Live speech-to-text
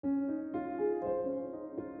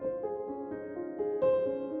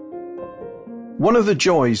One of the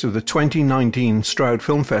joys of the 2019 Stroud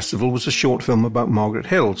Film Festival was a short film about Margaret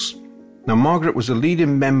Hills. Now, Margaret was a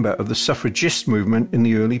leading member of the suffragist movement in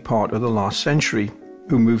the early part of the last century,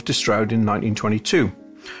 who moved to Stroud in 1922.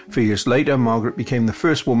 4 years later, Margaret became the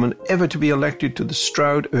first woman ever to be elected to the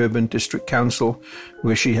Stroud Urban District Council,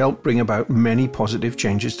 where she helped bring about many positive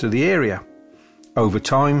changes to the area. Over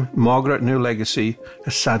time, Margaret and her legacy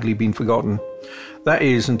has sadly been forgotten. That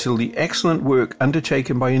is, until the excellent work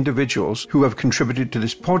undertaken by individuals who have contributed to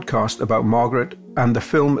this podcast about Margaret and the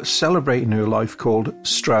film celebrating her life called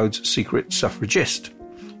Stroud's Secret Suffragist.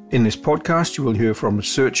 In this podcast, you will hear from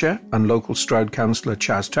researcher and local Stroud councillor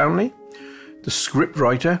Chas Townley, the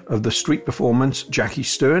scriptwriter of the street performance Jackie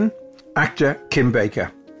Stern, actor Kim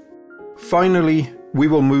Baker. Finally, we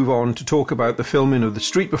will move on to talk about the filming of the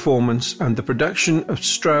street performance and the production of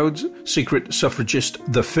Stroud's Secret Suffragist,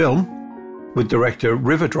 the film, with director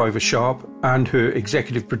River Driver Sharp and her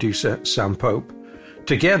executive producer Sam Pope.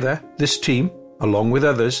 Together, this team, along with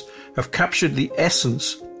others, have captured the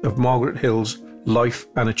essence of Margaret Hill's life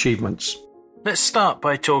and achievements. Let's start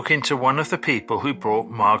by talking to one of the people who brought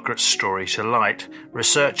Margaret's story to light,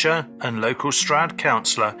 researcher and local Stroud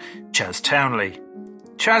councillor Chas Townley.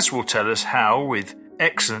 Chas will tell us how, with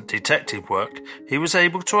excellent detective work, he was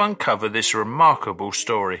able to uncover this remarkable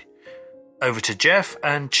story. Over to Jeff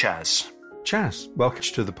and Chas. Chas, welcome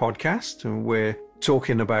to the podcast. We're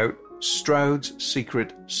talking about Stroud's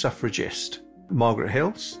Secret Suffragist, Margaret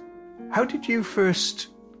Hills. How did you first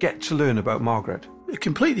get to learn about Margaret? A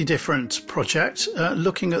completely different project,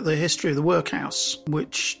 looking at the history of the workhouse,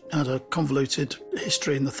 which had a convoluted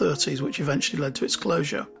history in the 30s, which eventually led to its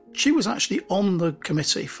closure. She was actually on the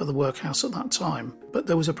committee for the workhouse at that time, but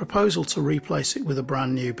there was a proposal to replace it with a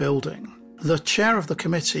brand new building. The chair of the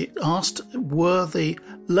committee asked, were the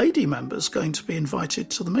lady members going to be invited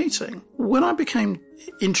to the meeting? When I became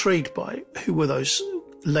intrigued by who were those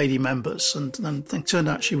lady members, and then it turned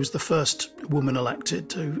out she was the first woman elected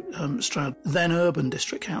to Stroud, then Urban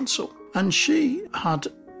District Council. And she had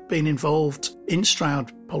been involved in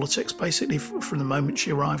Stroud politics basically from the moment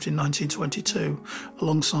she arrived in 1922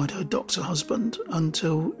 alongside her doctor husband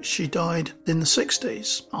until she died in the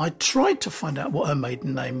 60s. I tried to find out what her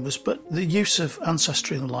maiden name was, but the use of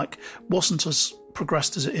Ancestry and the like wasn't as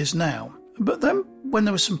progressed as it is now. But then when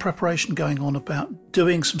there was some preparation going on about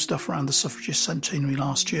doing some stuff around the suffragist centenary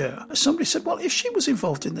last year, somebody said, well, if she was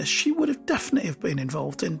involved in this, she would have definitely have been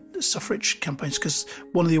involved in suffrage campaigns, because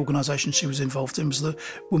one of the organisations she was involved in was the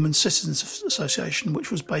Women's Citizens Association,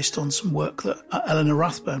 which was based on some work that Eleanor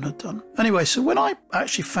Rathbone had done. Anyway, so when I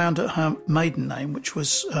actually found out her maiden name, which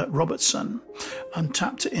was Robertson, and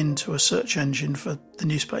tapped it into a search engine for the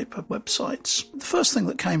newspaper websites, the first thing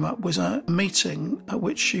that came up was a meeting at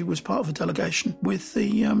which she was part of a delegation with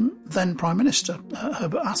the then Prime Minister,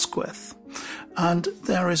 Herbert Asquith. And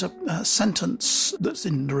there is a sentence that's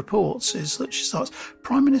in the reports, is that she starts,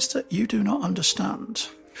 "Prime Minister, you do not understand."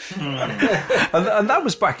 and that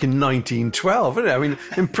was back in 1912, isn't it? I mean,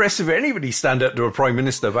 impressive anybody stand up to a Prime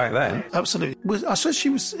Minister back then. Absolutely. I suppose she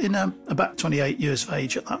was in about 28 years of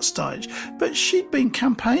age at that stage, but she'd been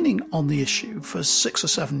campaigning on the issue for 6 or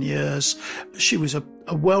 7 years. She was a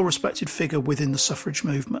well-respected figure within the suffrage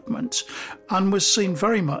movement and was seen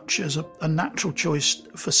very much as a natural choice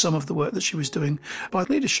for some of the work that she was doing by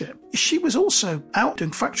leadership. She was also out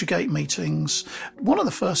doing Factory Gate meetings. One of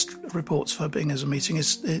the first reports of her being as a meeting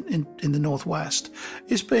is in the Northwest,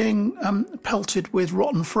 is being pelted with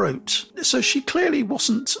rotten fruit. So she clearly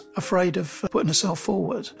wasn't afraid of putting herself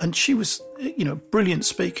forward. And she was, a brilliant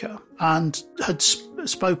speaker and had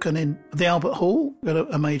spoken in the Albert Hall, at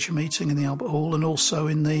a major meeting in the Albert Hall, and also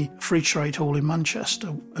in the Free Trade Hall in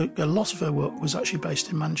Manchester. A lot of her work was actually based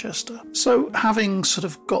in Manchester. So having sort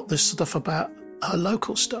of got this stuff about her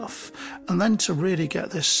local stuff, and then to really get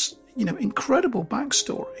this, incredible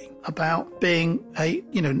backstory about being a,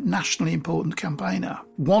 nationally important campaigner.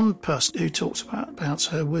 One person who talked about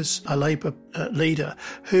her was a Labour leader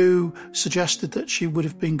who suggested that she would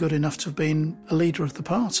have been good enough to have been a leader of the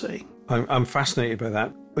party. I'm fascinated by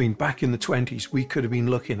that. I mean, back in the 20s, we could have been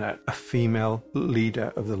looking at a female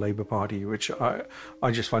leader of the Labour Party, which I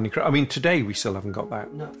just find incredible. I mean, today we still haven't got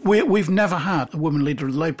that. No. We've never had a woman leader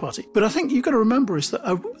of the Labour Party. But I think you've got to remember is that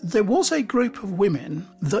there was a group of women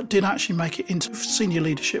that did actually make it into senior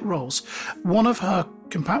leadership roles. One of her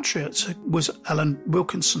compatriots was Ellen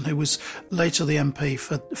Wilkinson, who was later the MP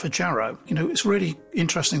for Jarrow. It's really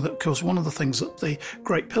interesting that, of course, one of the things that the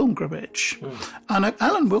Great Pilgrimage, and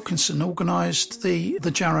Ellen Wilkinson organised the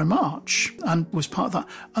Jarrow March and was part of that.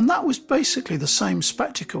 And that was basically the same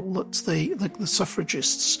spectacle that the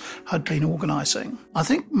suffragists had been organising. I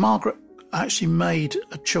think Margaret actually made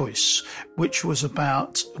a choice, which was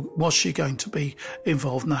about, was she going to be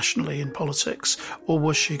involved nationally in politics, or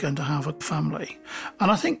was she going to have a family?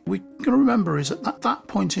 And I think we can remember is at that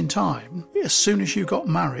point in time, as soon as you got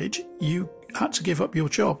married, you had to give up your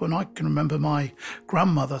job. And I can remember my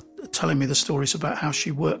grandmother telling me the stories about how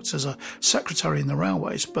she worked as a secretary in the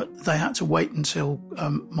railways, but they had to wait until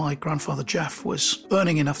my grandfather Jeff was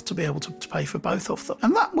earning enough to be able to pay for both of them.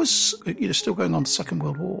 And that was, still going on to the Second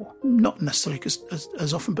World War. Not necessarily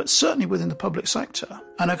as often, but certainly within the public sector.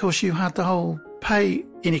 And of course, you had the whole pay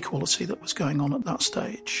inequality that was going on at that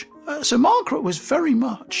stage. So Margaret was very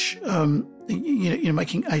much,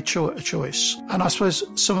 making a choice. And I suppose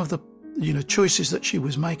some of the choices that she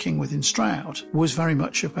was making within Stroud was very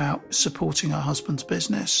much about supporting her husband's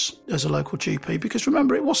business as a local GP. Because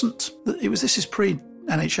remember, this is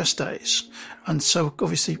pre-NHS days. And so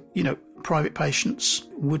obviously, private patients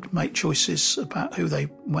would make choices about who they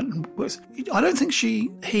went with. I don't think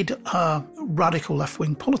she hid her radical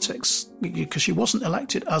left-wing politics because she wasn't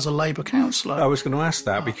elected as a Labour councillor. I was going to ask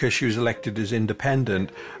that because she was elected as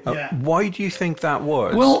independent. Why do you think that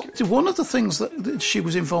was? Well, one of the things that she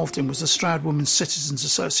was involved in was the Stroud Women's Citizens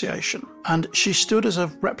Association, and she stood as a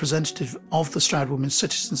representative of the Stroud Women's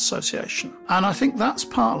Citizens Association. And I think that's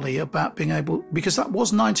partly about being able, because that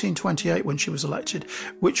was 1928 when she was elected,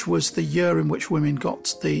 which was the year in which women got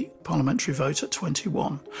the parliamentary vote at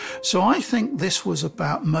 21. So I think this was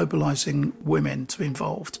about mobilising women to be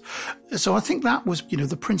involved. So I think that was,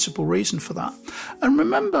 the principal reason for that. And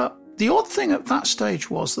remember, the odd thing at that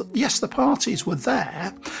stage was that, yes, the parties were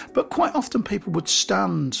there, but quite often people would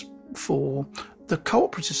stand for the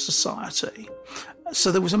Cooperative Society. So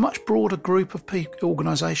there was a much broader group of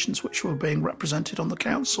organisations which were being represented on the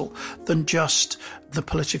council than just the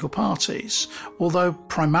political parties, although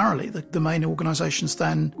primarily the main organisations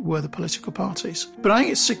then were the political parties. But I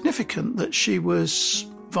think it's significant that she was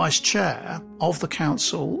vice chair of the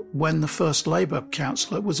council when the first Labour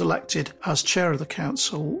councillor was elected as chair of the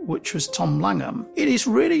council, which was Tom Langham. It is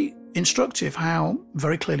really instructive how,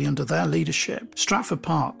 very clearly under their leadership, Stratford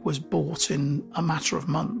Park was bought in a matter of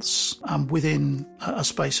months, and within a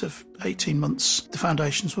space of 18 months, the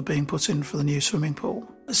foundations were being put in for the new swimming pool.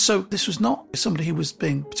 So this was not somebody who was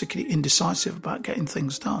being particularly indecisive about getting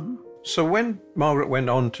things done. So when Margaret went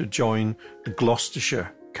on to join the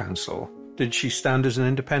Gloucestershire Council, did she stand as an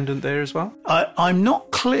independent there as well? I'm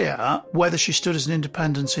not clear whether she stood as an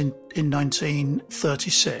independent in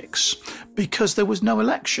 1936 because there was no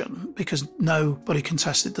election, because nobody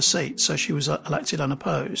contested the seat, so she was elected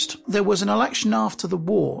unopposed. There was an election after the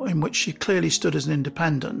war in which she clearly stood as an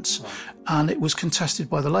independent, and it was contested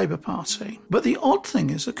by the Labour Party. But the odd thing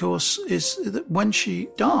is, of course, is that when she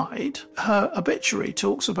died, her obituary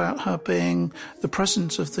talks about her being the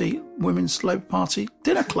president of the Women's Labour Party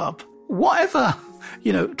Dinner Club. Whatever,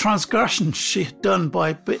 transgressions she had done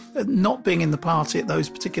by not being in the party at those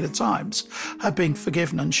particular times had been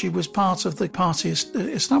forgiven, and she was part of the party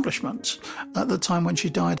establishment at the time when she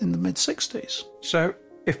died in the mid-60s. So,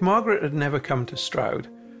 if Margaret had never come to Stroud,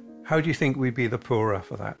 how do you think we'd be the poorer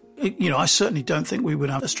for that? I certainly don't think we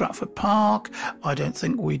would have a Stratford Park. I don't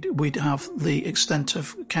think we'd have the extent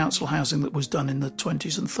of council housing that was done in the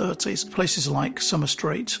 20s and 30s. Places like Summer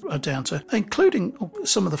Street are down to, including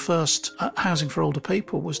some of the first housing for older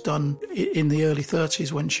people was done in the early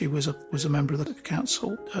 30s when she was a member of the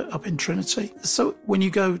council up in Trinity. So when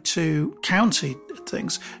you go to county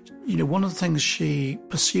things, one of the things she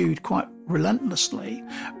pursued quite relentlessly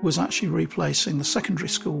was actually replacing the secondary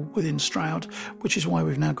school within Stroud, which is why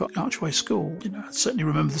we've now got Archway School. I certainly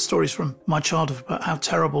remember the stories from my childhood about how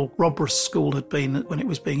terrible Robrus School had been when it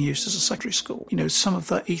was being used as a secondary school. Some of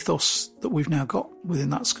the ethos that we've now got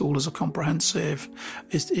within that school as a comprehensive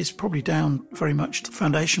is probably down very much to the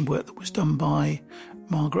foundation work that was done by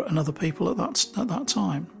Margaret and other people at that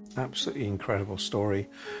time. Absolutely incredible story.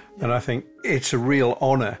 Yeah. And I think it's a real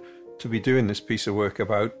honour to be doing this piece of work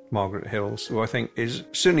about Margaret Hills, who I think is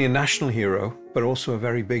certainly a national hero, but also a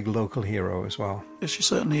very big local hero as well. Yes, she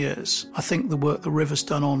certainly is. I think the work that River's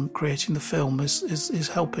done on creating the film is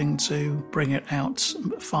helping to bring it out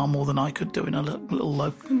far more than I could do in a little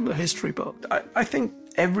local history book. I think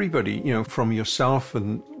everybody, from yourself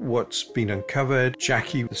and what's been uncovered,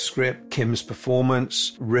 Jackie, the script, Kim's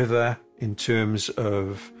performance, River in terms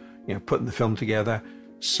of, putting the film together,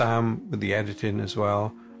 Sam with the editing as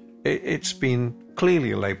well. It's been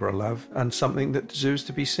clearly a labour of love and something that deserves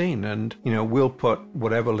to be seen. And, we'll put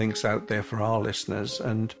whatever links out there for our listeners.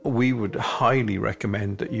 And we would highly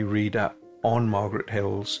recommend that you read up on Margaret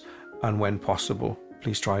Hills, and when possible,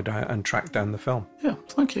 please try and track down the film. Yeah,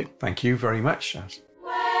 thank you. Thank you very much, Shaz.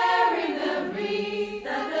 Wearing the wreath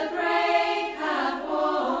of the brave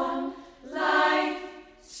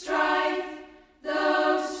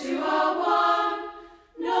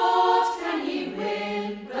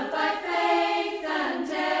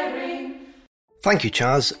Thank you,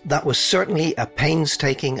 Chaz. That was certainly a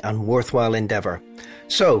painstaking and worthwhile endeavour.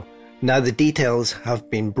 So, now the details have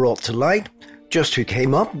been brought to light. Just who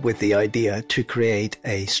came up with the idea to create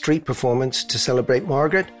a street performance to celebrate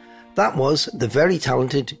Margaret? That was the very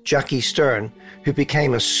talented Jackie Stern, who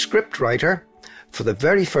became a scriptwriter for the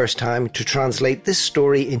very first time to translate this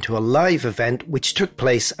story into a live event which took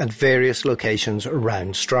place at various locations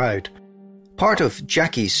around Stroud. Part of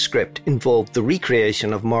Jackie's script involved the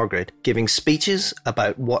recreation of Margaret giving speeches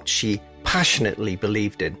about what she passionately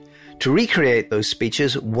believed in. To recreate those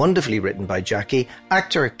speeches, wonderfully written by Jackie,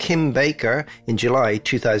 actor Kim Baker, in July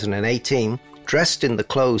 2018, dressed in the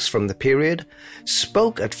clothes from the period,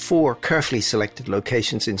 spoke at 4 carefully selected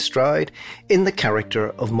locations in Stroud in the character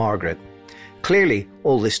of Margaret. Clearly,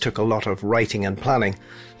 all this took a lot of writing and planning.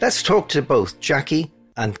 Let's talk to both Jackie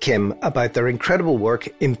and Kim about their incredible work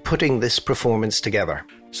in putting this performance together.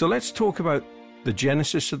 So let's talk about the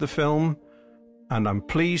genesis of the film, and I'm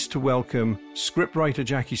pleased to welcome scriptwriter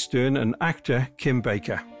Jackie Stern and actor Kim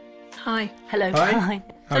Baker. Hi. Hello. Hi.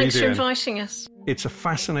 Thanks for inviting us. It's a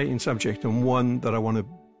fascinating subject and one that I want to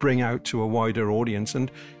bring out to a wider audience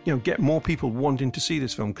and, get more people wanting to see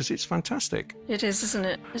this film because it's fantastic. It is, isn't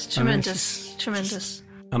it? It's tremendous. Tremendous.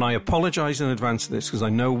 And I apologise in advance for this because I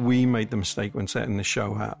know we made the mistake when setting the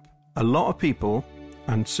show up. A lot of people,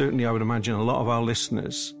 and certainly I would imagine a lot of our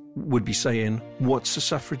listeners, would be saying, what's a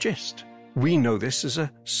suffragist? We know this as a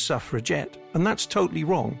suffragette, and that's totally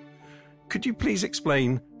wrong. Could you please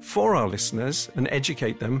explain for our listeners and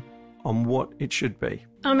educate them on what it should be?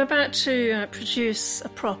 I'm about to produce a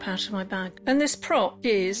prop out of my bag. And this prop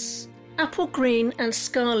is apple green and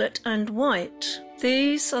scarlet and white.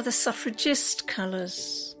 These are the suffragist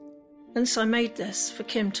colours. And so I made this for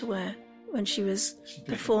Kim to wear when she was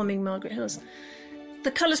performing Margaret Hills.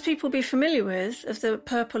 The colours people will be familiar with, of the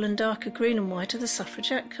purple and darker green and white, are the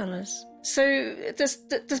suffragette colours. So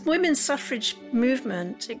the women's suffrage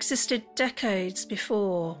movement existed decades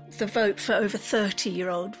before the vote for over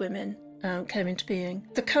 30-year-old women came into being.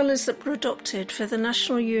 The colours that were adopted for the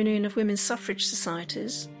National Union of Women's Suffrage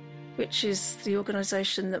Societies, which is the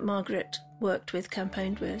organisation that Margaret worked with,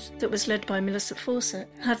 campaigned with, that was led by Millicent Fawcett,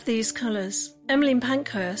 have these colours. Emmeline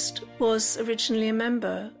Pankhurst was originally a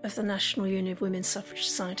member of the National Union of Women's Suffrage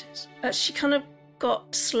Societies. She kind of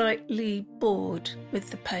got slightly bored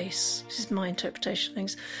with the pace, this is my interpretation of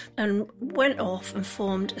things, and went off and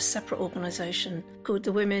formed a separate organisation called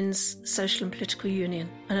the Women's Social and Political Union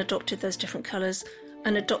and adopted those different colours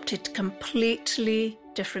and adopted completely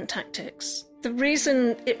different tactics. The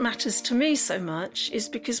reason it matters to me so much is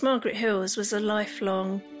because Margaret Hills was a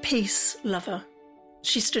lifelong peace lover.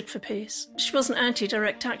 She stood for peace. She wasn't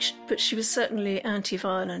anti-direct action, but she was certainly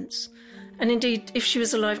anti-violence. And indeed, if she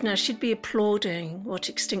was alive now, she'd be applauding what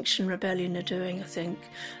Extinction Rebellion are doing, I think,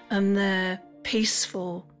 and their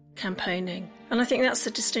peaceful campaigning. And I think that's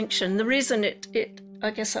the distinction. The reason it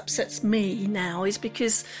I guess, upsets me now is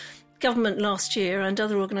because government last year and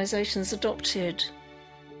other organisations adopted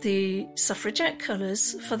the suffragette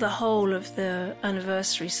colours for the whole of the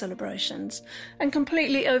anniversary celebrations and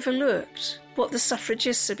completely overlooked what the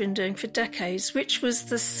suffragists have been doing for decades, which was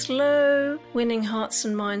the slow winning hearts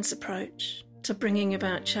and minds approach to bringing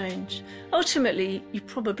about change. Ultimately, you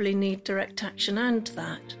probably need direct action and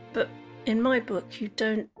that, but in my book, you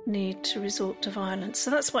don't need to resort to violence. So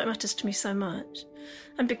that's why it matters to me so much.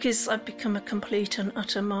 And because I've become a complete and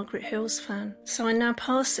utter Margaret Hills fan. So I'm now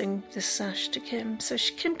passing this sash to Kim. So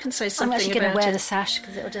Kim can say something about it. I'm actually going to wear the sash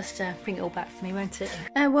because it'll just bring it all back for me, won't it?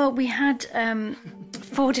 Well, we had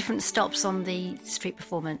 4 different stops on the street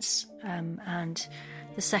performance. And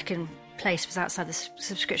the second place was outside the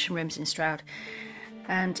subscription rooms in Stroud.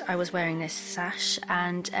 And I was wearing this sash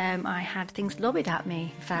and I had things lobbied at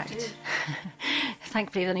me, in fact.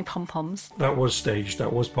 Thankfully, it was only pom-poms. That was staged.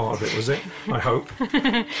 That was part of it, was it? I hope.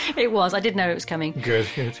 It was. I did know it was coming. Good.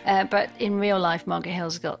 But in real life, Margaret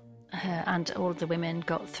Hills got, and all of the women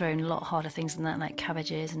got thrown a lot harder things than that, like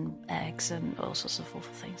cabbages and eggs and all sorts of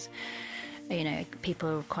awful things. You know,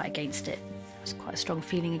 people were quite against it. There was quite a strong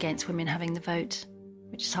feeling against women having the vote,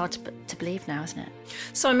 which is hard to believe now, isn't it?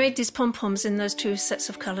 So I made these pom-poms in those 2 sets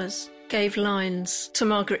of colours, gave lines to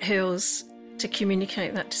Margaret Hills to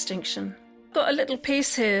communicate that distinction. Got a little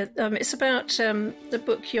piece here. It's about the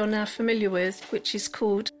book you're now familiar with, which is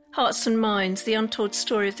called Hearts and Minds, The Untold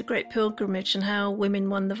Story of the Great Pilgrimage and How Women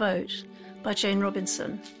Won the Vote by Jane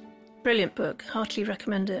Robinson. Brilliant book, heartily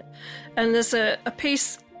recommend it. And there's a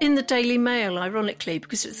piece in the Daily Mail, ironically,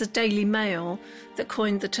 because it was the Daily Mail that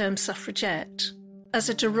coined the term suffragette as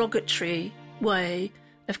a derogatory way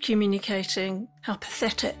of communicating how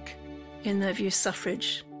pathetic, in their view,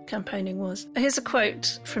 suffrage campaigning was. Here's a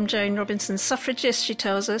quote from Jane Robinson. Suffragists, she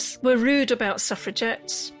tells us, were rude about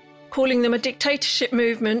suffragettes, calling them a dictatorship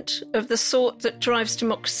movement of the sort that drives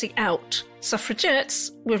democracy out.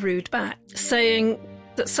 Suffragettes were rude back, saying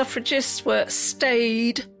that suffragists were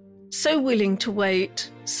staid, so willing to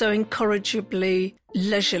wait, so incorrigibly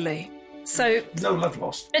leisurely. So, no love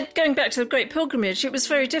lost. And going back to the Great Pilgrimage, it was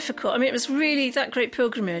very difficult. I mean, it was really, that Great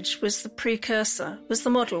Pilgrimage was the precursor, was the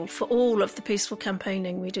model for all of the peaceful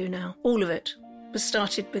campaigning we do now. All of it was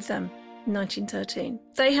started with them in 1913.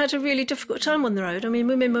 They had a really difficult time on the road. I mean,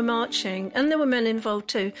 women were marching, and there were men involved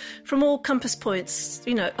too, from all compass points,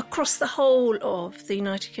 you know, across the whole of the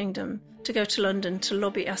United Kingdom, to go to London to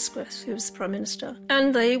lobby Asquith, who was the Prime Minister.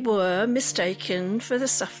 And they were mistaken for the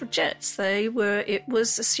suffragettes. It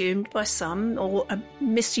was assumed by some, or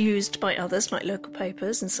misused by others, like local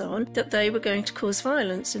papers and so on, that they were going to cause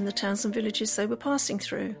violence in the towns and villages they were passing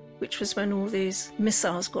through, which was when all these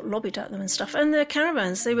missiles got lobbied at them and stuff. And their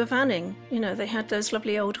caravans, they were vanning. You know, they had those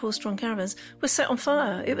lovely old horse-drawn caravans, were set on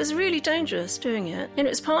fire. It was really dangerous doing it. And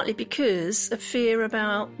it was partly because of fear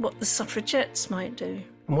about what the suffragettes might do.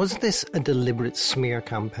 Was this a deliberate smear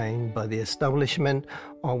campaign by the establishment,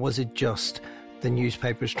 or was it just the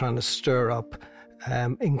newspapers trying to stir up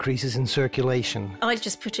increases in circulation? I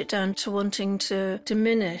just put it down to wanting to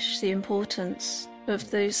diminish the importance of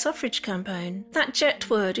the suffrage campaign. That jet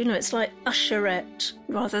word, you know, it's like usherette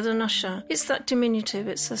rather than usher. It's that diminutive.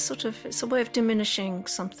 It's a way of diminishing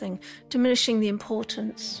something, diminishing the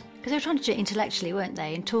importance. Because they were trying to do it intellectually, weren't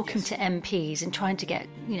they? And talking to MPs and trying to get,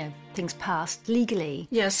 you know, things passed legally.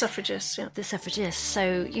 Yeah, suffragists, yeah. The suffragists.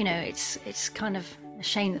 So, you know, it's kind of a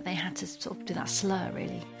shame that they had to sort of do that slur,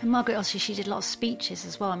 really. And Margaret, obviously, she did a lot of speeches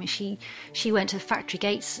as well. I mean, she went to the factory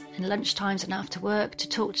gates in lunchtimes and after work to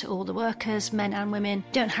talk to all the workers, men and women.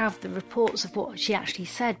 Don't have the reports of what she actually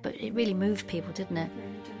said, but it really moved people, didn't it?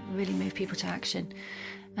 It really moved people to action.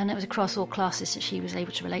 And it was across all classes that she was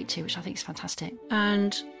able to relate to, which I think is fantastic.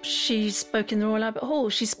 And she spoke in the Royal Albert Hall.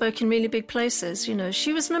 She spoke in really big places. You know,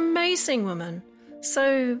 she was an amazing woman.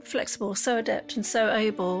 So flexible, so adept and so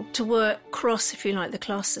able to work across, if you like, the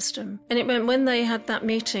class system. And it meant when they had that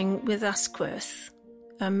meeting with Asquith,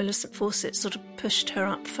 Millicent Fawcett sort of pushed her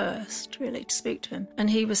up first, really, to speak to him. And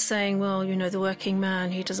he was saying, well, you know, the working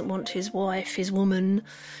man, he doesn't want his wife, his woman,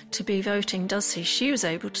 to be voting, does he? She was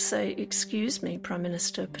able to say, excuse me, Prime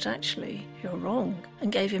Minister, but actually, you're wrong,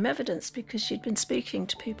 and gave him evidence because she'd been speaking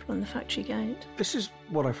to people on the factory gate. This is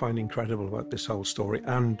what I find incredible about this whole story,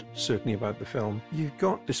 and certainly about the film. You've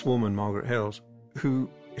got this woman, Margaret Hills, who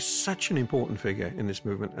is such an important figure in this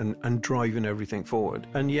movement and driving everything forward.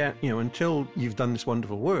 And yet, you know, until you've done this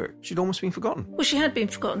wonderful work, she'd almost been forgotten. Well, she had been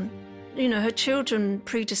forgotten. You know, her children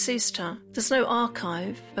predeceased her. There's no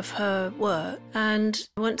archive of her work. And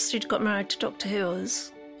once she'd got married to Dr.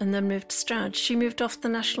 Hills and then moved to Stroud, she moved off the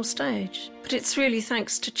national stage. But it's really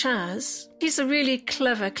thanks to Chas. He's a really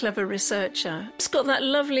clever researcher. He's got that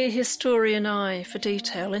lovely historian eye for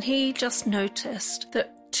detail, and he just noticed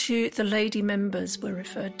that the lady members were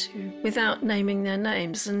referred to without naming their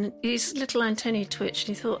names, and his little antennae twitched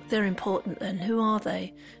and he thought, they're important then, who are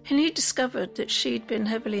they? And he discovered that she'd been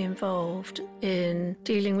heavily involved in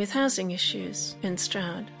dealing with housing issues in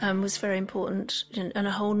Stroud and was very important in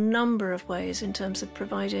a whole number of ways in terms of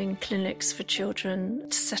providing clinics for children,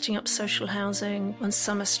 setting up social housing on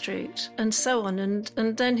Summer Street and so on.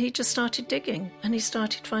 And then he just started digging and he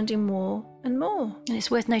started finding more and more. And it's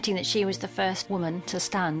worth noting that she was the first woman to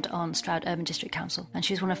stand on Stroud Urban District Council, and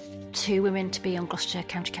she was one of 2 women to be on Gloucestershire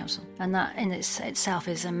County Council, and that in itself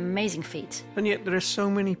is an amazing feat. And yet there are so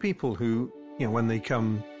many people who, you know, when they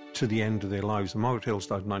come to the end of their lives, and Margaret Hills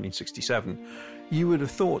died in 1967, you would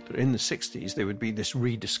have thought that in the 60s there would be this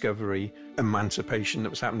rediscovery, emancipation that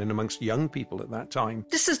was happening amongst young people at that time.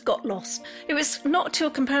 This has got lost. It was not till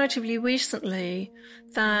comparatively recently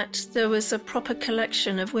that there was a proper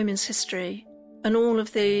collection of women's history and all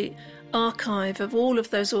of the archive of all of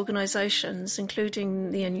those organisations,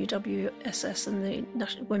 including the NUWSS and the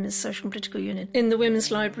National Women's Social and Political Union, in the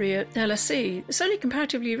Women's Library at LSE. It's only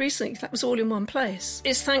comparatively recently that was all in one place.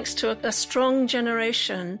 It's thanks to a strong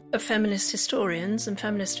generation of feminist historians and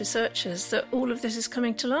feminist researchers that all of this is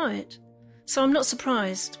coming to light. So I'm not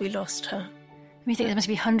surprised we lost her. We think there must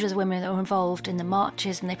be hundreds of women that were involved in the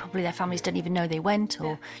marches, and their families didn't even know they went,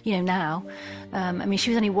 or, you know, now. I mean, she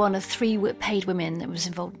was only one of 3 paid women that was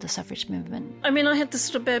involved in the suffrage movement. I mean, I had the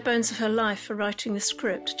sort of bare bones of her life for writing the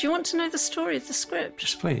script. Do you want to know the story of the script?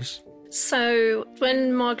 Yes, please. So,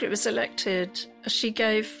 when Margaret was elected, she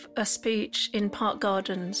gave a speech in Park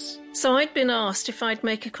Gardens. So I'd been asked if I'd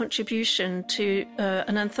make a contribution to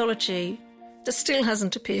an anthology that still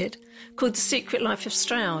hasn't appeared, called The Secret Life of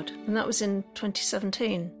Stroud, and that was in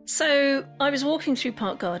 2017. So I was walking through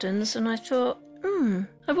Park Gardens and I thought,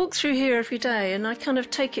 I walk through here every day and I kind of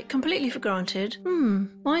take it completely for granted.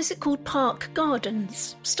 Why is it called Park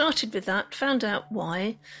Gardens? Started with that, found out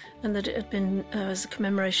why, and that it had been as a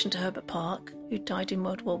commemoration to Herbert Park, who died in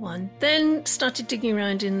World War I. Then started digging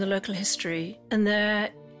around in the local history, and there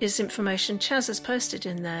is information Chas has posted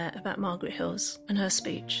in there about Margaret Hills and her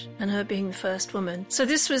speech and her being the first woman. So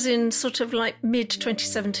this was in sort of like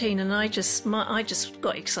mid-2017, and I just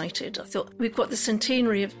got excited. I thought, we've got the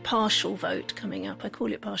centenary of partial vote coming up. I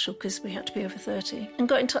call it partial because we had to be over 30. And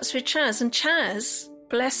got in touch with Chas, and Chas,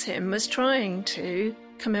 bless him, was trying to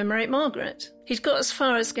commemorate Margaret. He'd got as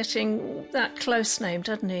far as getting that close named,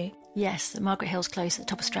 hadn't he? Yes, the Margaret Hills Close at the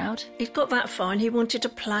top of Stroud. He'd got that far and he wanted a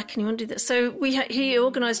plaque and he wanted that. So he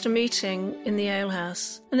organised a meeting in the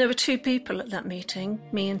alehouse, and there were 2 people at that meeting,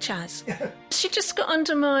 me and Chas. She just got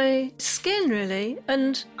under my skin, really,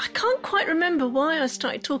 and I can't quite remember why I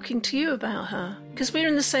started talking to you about her, because we were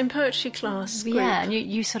in the same poetry class group. Yeah, and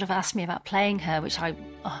you sort of asked me about playing her, which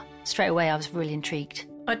straight away I was really intrigued.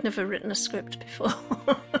 I'd never written a script before.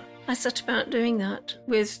 I set about doing that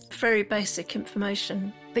with very basic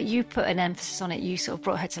information. But you put an emphasis on it. You sort of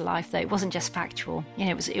brought her to life, though. It wasn't just factual. You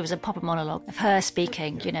know, it was a proper monologue of her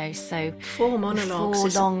speaking, you know, so... 4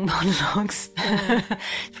 monologues. 4 long monologues. Yeah.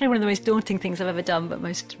 It's probably one of the most daunting things I've ever done, but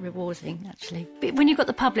most rewarding, actually. But when you've got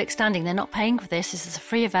the public standing, they're not paying for this. This is a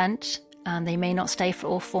free event, and they may not stay for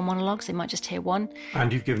all 4 monologues. They might just hear one.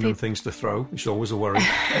 And you've given them things to throw, which is always a worry.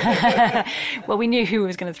 Well, we knew who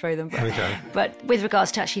was going to throw them. Okay. But with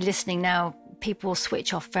regards to actually listening now, people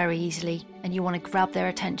switch off very easily and you want to grab their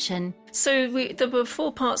attention. So there were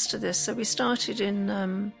 4 parts to this. So we started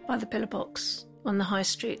in by the pillar box on the high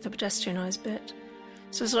street, the pedestrianised bit.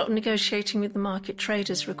 So there's a lot of negotiating with the market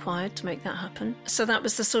traders required to make that happen. So that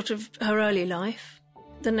was the sort of her early life.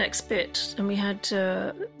 The next bit, and we had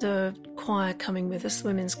the choir coming with us, the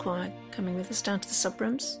women's choir coming with us down to the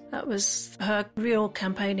subrooms. That was her real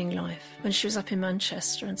campaigning life, when she was up in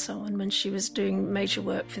Manchester and so on, when she was doing major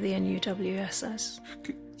work for the NUWSS.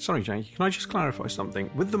 Sorry, Jane, can I just clarify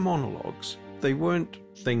something? With the monologues, they weren't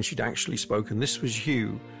things she'd actually spoken. This was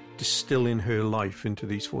you distilling her life into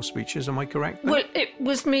these 4 speeches. Am I correct then? Well, it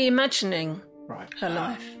was me imagining her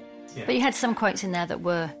life. Yeah. But you had some quotes in there that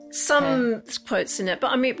were... Some quotes in it,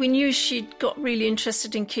 but I mean, we knew she'd got really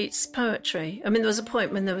interested in Keats' poetry. I mean, there was a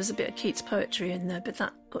point when there was a bit of Keats' poetry in there, but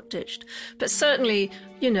that got ditched. But certainly,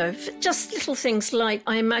 you know, just little things like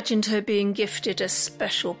I imagined her being gifted a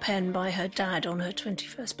special pen by her dad on her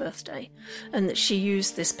 21st birthday, and that she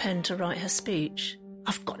used this pen to write her speech.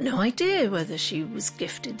 I've got no idea whether she was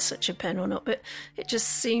gifted such a pen or not, but it just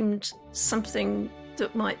seemed something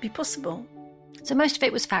that might be possible. So most of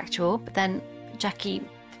it was factual, but then Jackie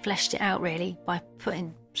fleshed it out really by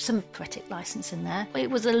putting some poetic license in there. It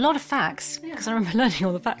was a lot of facts, because I remember learning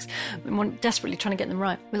all the facts and desperately trying to get them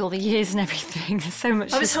right with all the years and everything. There's so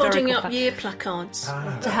much. I was holding up year placards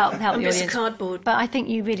to help the and bits audience. of cardboard. But I think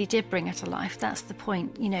you really did bring her to life. That's the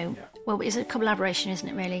point, you know. Well, it's a collaboration, isn't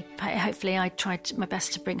it, really? Hopefully I tried my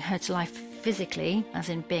best to bring her to life physically, as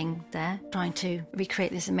in being there, trying to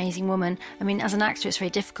recreate this amazing woman. I mean, as an actor, it's very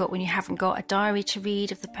difficult when you haven't got a diary to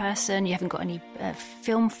read of the person, you haven't got any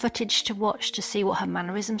film footage to watch to see what her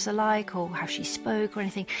mannerisms are like or how she spoke or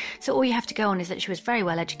anything. So all you have to go on is that she was very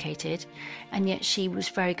well educated, and yet she was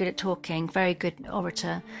very good at talking, very good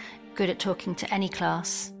orator, good at talking to any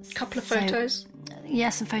class. A couple of photos? Yeah,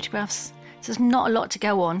 some photographs. So there's not a lot to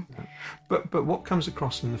go on. But what comes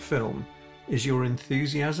across in the film is your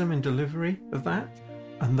enthusiasm in delivery of that,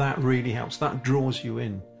 and that really helps. That draws you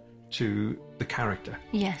in to the character.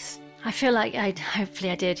 Yes. I feel like hopefully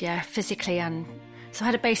I did, yeah, physically. And so I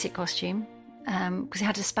had a basic costume, because it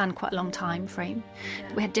had to span quite a long time frame.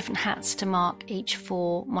 But we had different hats to mark each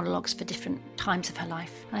 4 monologues for different times of her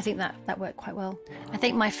life. And I think that worked quite well. I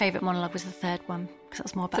think my favourite monologue was the 3rd one, because that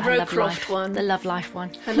was more about the her love Rowcroft life. one. The love life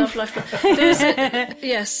one. Her love life one.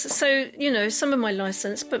 Yes, so, you know, some of my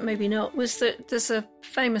licence, but maybe not, was that there's a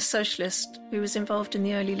famous socialist who was involved in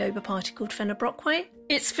the early Labour Party called Fenner Brockway.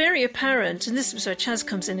 It's very apparent, and this is where Chas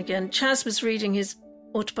comes in again. Chas was reading his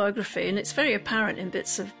autobiography, and it's very apparent in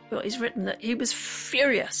bits of what he's written that he was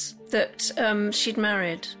furious that she'd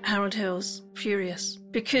married Harold Hills. Furious.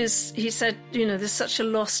 Because he said, you know, there's such a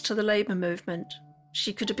loss to the Labour movement.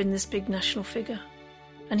 She could have been this big national figure.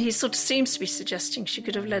 And he sort of seems to be suggesting she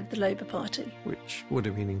could have led the Labour Party. Which would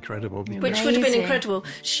have been incredible. Which would have been incredible.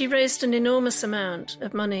 She raised an enormous amount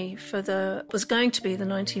of money for was going to be the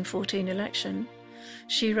 1914 election.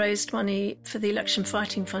 she raised money for the Election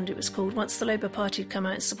Fighting Fund, it was called. Once the Labour Party had come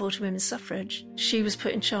out and supported women's suffrage, she was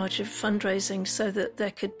put in charge of fundraising so that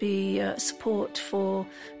there could be support for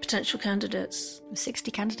potential candidates.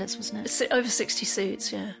 60 candidates, wasn't it? Over 60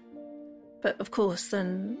 seats, yeah. But of course,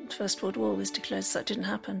 then the First World War was declared, so that didn't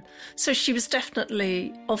happen. So she was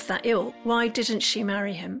definitely of that ilk. Why didn't she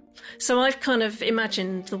marry him? So I've kind of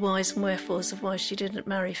imagined the whys and wherefores of why she didn't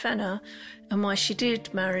marry Fenner and why she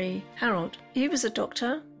did marry Harold. He was a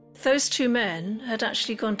doctor. Those two men had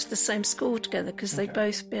actually gone to the same school together because they'd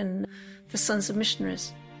both been the sons of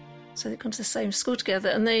missionaries. So they'd gone to the same school together,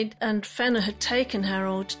 and Fenner had taken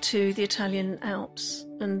Harold to the Italian Alps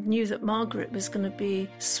and knew that Margaret was going to be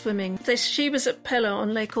swimming. She was at Pella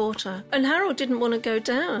on Lake Orta, and Harold didn't want to go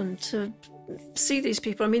down to see these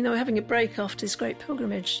people. I mean, they were having a break after this great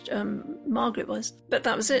pilgrimage, Margaret was. But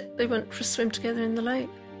that was it. They went for a swim together in the lake.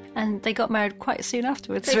 And they got married quite soon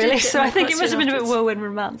afterwards, They really. did get So I married think quite it must have soon been a bit afterwards. whirlwind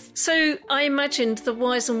romance. So I imagined the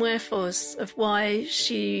whys and wherefores of why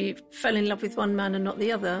she fell in love with one man and not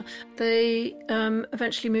the other. They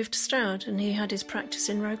eventually moved to Stroud, and he had his practice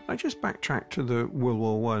in Rome. I just backtrack to the World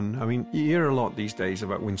War One. I mean, you hear a lot these days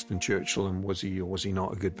about Winston Churchill and was he or was he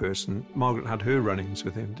not a good person. Margaret had her run-ins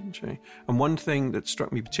with him, didn't she? And one thing that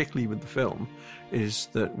struck me particularly with the film is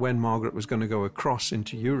that when Margaret was going to go across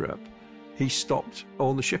into Europe, he stopped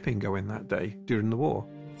all the shipping going that day during the war.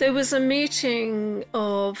 There was a meeting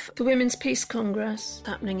of the Women's Peace Congress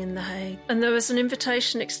happening in The Hague, and there was an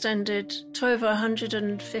invitation extended to over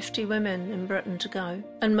 150 women in Britain to go.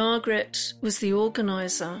 And Margaret was the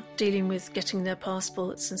organiser, dealing with getting their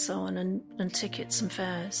passports and so on, and tickets and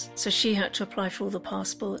fares. So she had to apply for all the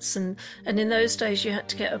passports, and in those days you had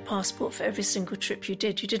to get a passport for every single trip you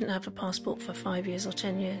did. You didn't have a passport for 5 years or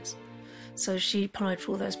 10 years. So she applied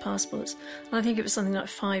for all those passports. And I think it was something like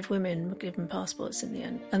 5 women were given passports in the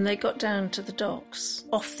end. And they got down to the docks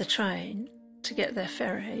off the train to get their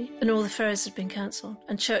ferry, and all the ferries had been cancelled.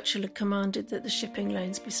 And Churchill had commanded that the shipping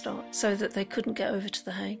lanes be stopped so that they couldn't get over to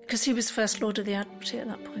The Hague, because he was First Lord of the Admiralty at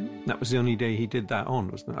that point. That was the only day he did that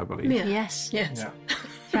on, wasn't it, I believe? Yeah. Yes. Yes. Yeah.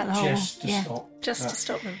 Throughout the whole Just to yeah. stop. Just to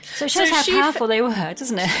stop them. So it shows how she powerful they were,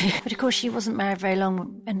 doesn't it? But of course, she wasn't married very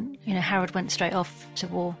long, and Harold went straight off to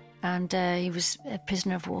war, and he was a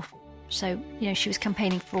prisoner of war. So she was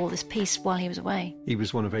campaigning for all this peace while he was away. He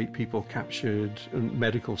was one of 8 people captured, and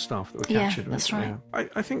medical staff that were Yeah, captured. that's wasn't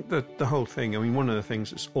right. I think that the whole thing, I mean, one of the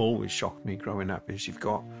things that's always shocked me growing up is you've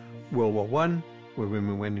got World War One, where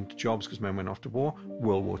women went into jobs because men went off to war.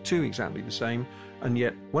 World War Two, exactly the same. And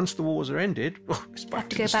yet, once the wars are ended, it's back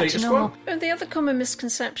to the status quo. And the other common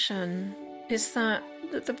misconception is that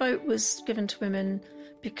the vote was given to women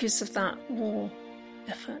because of that war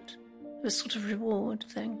effort, a sort of reward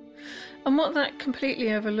thing. And what that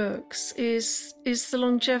completely overlooks is the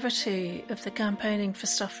longevity of the campaigning for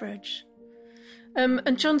suffrage.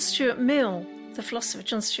 And John Stuart Mill, the philosopher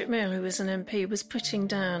John Stuart Mill, who was an MP, was putting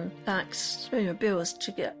down acts, bills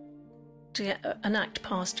to get an act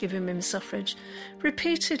passed to give women suffrage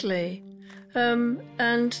repeatedly. And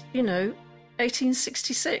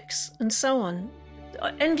 1866 and so on,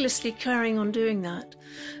 endlessly carrying on doing that.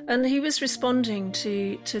 And he was responding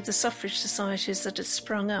to the suffrage societies that had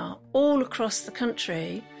sprung up all across the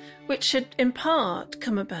country, which had in part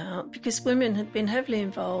come about because women had been heavily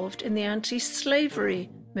involved in the anti-slavery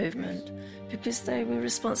movement, because they were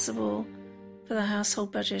responsible for the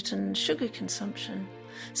household budget and sugar consumption.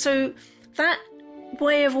 So that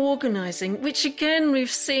way of organising, which again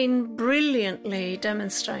we've seen brilliantly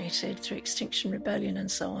demonstrated through Extinction Rebellion and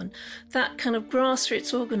so on, that kind of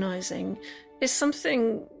grassroots organising is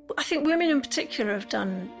something I think women in particular have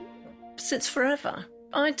done since forever.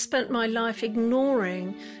 I'd spent my life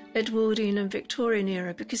ignoring Edwardian and Victorian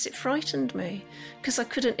era because it frightened me, because I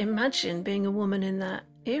couldn't imagine being a woman in that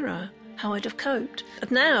era, how I'd have coped.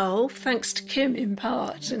 Now, thanks to Kim in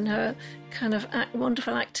part and her kind of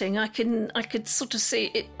wonderful acting, I could sort of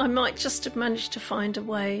see it. I might just have managed to find a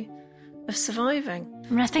way of surviving. I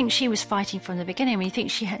mean, I think she was fighting from the beginning. I mean, you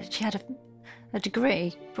think she had a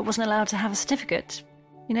degree, but wasn't allowed to have a certificate.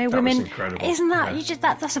 That women. was incredible. Isn't that Yeah.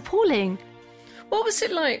 that's appalling? What was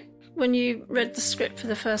it like when you read the script for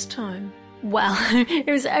the first time? Well, it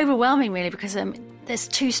was overwhelming, really, because there's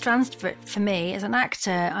 2 strands to it for me. As an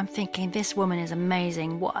actor, I'm thinking, this woman is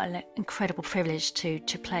amazing. What an incredible privilege to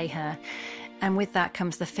play her. And with that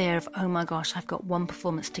comes the fear of, oh my gosh, I've got one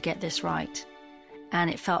performance to get this right. And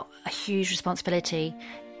it felt a huge responsibility.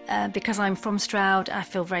 Because I'm from Stroud, I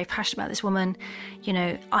feel very passionate about this woman.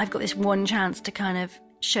 I've got this one chance to kind of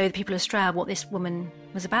show the people of Stroud what this woman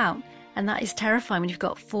was about. And that is terrifying when you've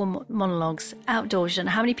got 4 monologues outdoors. You don't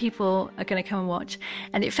know how many people are going to come and watch.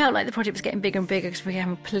 And it felt like the project was getting bigger and bigger because we were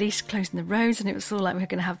having police closing the roads, and it was sort of like we were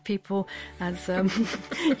going to have people as,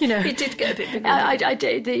 you know. It did get a bit bigger. I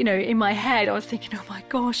did, you know, in my head, I was thinking, oh my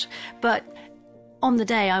gosh. But on the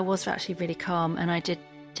day, I was actually really calm, and I did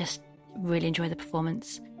just really enjoy the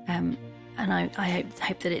performance. And I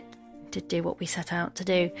hope that it did do what we set out to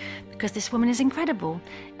do, because this woman is incredible.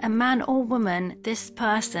 A man or woman, this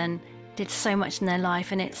person did so much in their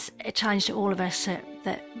life, and it's a challenge to all of us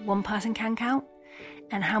that one person can count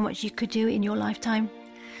and how much you could do in your lifetime.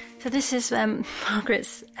 So this is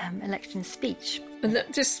Margaret's election speech. And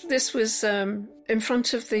this was in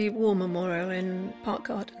front of the War Memorial in Park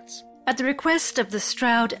Gardens. At the request of the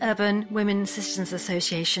Stroud Urban Women Citizens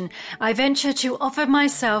Association, I venture to offer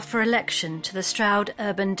myself for election to the Stroud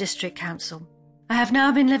Urban District Council. I have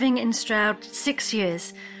now been living in Stroud 6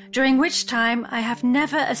 years, during which time I have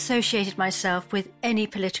never associated myself with any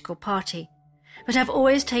political party, but have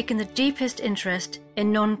always taken the deepest interest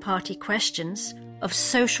in non-party questions of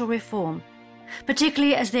social reform,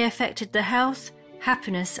 particularly as they affected the health,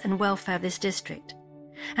 happiness and welfare of this district.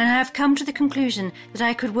 And I have come to the conclusion that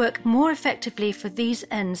I could work more effectively for these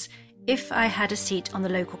ends if I had a seat on the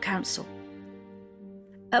local council.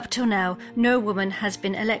 Up till now, no woman has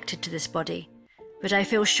been elected to this body, but I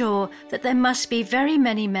feel sure that there must be very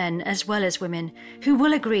many men as well as women who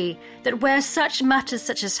will agree that where such matters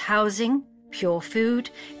such as housing, pure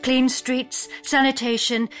food, clean streets,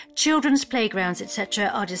 sanitation, children's playgrounds,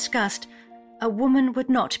 etc. are discussed, a woman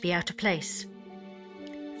would not be out of place.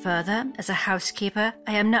 Further, as a housekeeper,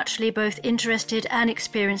 I am naturally both interested and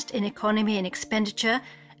experienced in economy and expenditure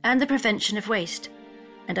and the prevention of waste,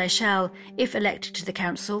 and I shall, if elected to the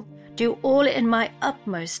council, do all in my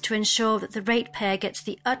utmost to ensure that the ratepayer gets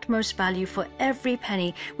the utmost value for every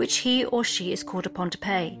penny which he or she is called upon to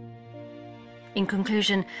pay. In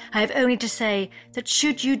conclusion, I have only to say that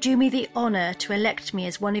should you do me the honour to elect me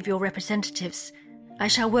as one of your representatives, I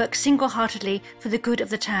shall work single-heartedly for the good of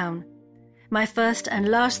the town, my first and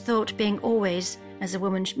last thought being always, as a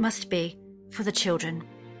woman must be, for the children.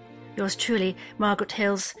 Yours truly, Margaret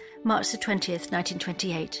Hills, March the 20th,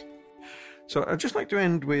 1928. So I'd just like to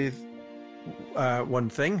end with one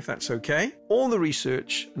thing, if that's okay. All the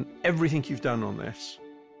research and everything you've done on this,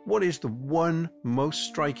 what is the one most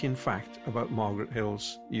striking fact about Margaret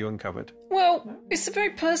Hills you uncovered? Well, it's a very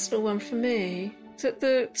personal one for me. That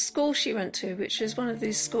the school she went to, which is one of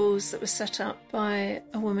these schools that was set up by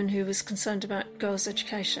a woman who was concerned about girls'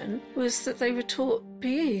 education, was that they were taught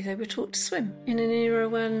PE, they were taught to swim in an era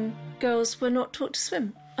when girls were not taught to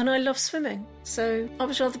swim. And I love swimming, so I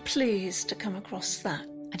was rather pleased to come across that.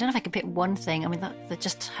 I don't know if I could pick one thing. I mean, that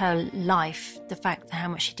just her life, the fact that how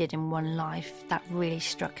much she did in one life, that really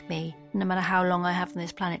struck me. No matter how long I have on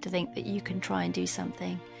this planet, to think that you can try and do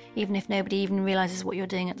something, even if nobody even realises what you're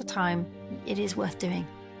doing at the time, it is worth doing.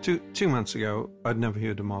 2 months ago, I'd never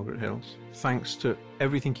heard of Margaret Hills. Thanks to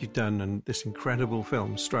everything you've done and this incredible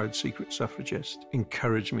film, Stroud's Secret Suffragist,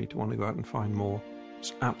 encouraged me to want to go out and find more.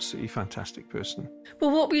 It's an absolutely fantastic person.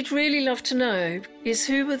 Well, what we'd really love to know is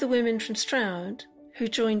who were the women from Stroud who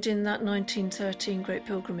joined in that 1913 Great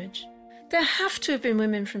Pilgrimage. There have to have been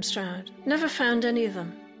women from Stroud. Never found any of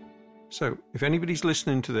them. So, if anybody's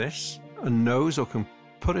listening to this and knows or can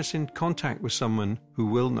put us in contact with someone who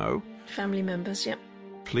will know. Family members, yep.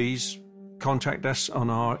 Please contact us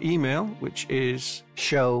on our email, which is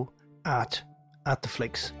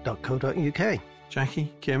show@theflix.co.uk.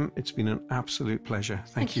 Jackie, Kim, it's been an absolute pleasure.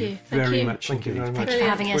 Thank you Thank very you. much. Thank you very much. Thank you for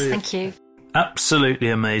having us. Thank you. Absolutely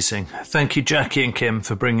amazing. Thank you, Jackie and Kim,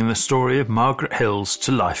 for bringing the story of Margaret Hills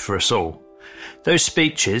to life for us all. Those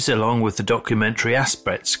speeches, along with the documentary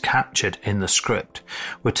aspects captured in the script,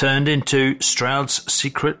 were turned into Stroud's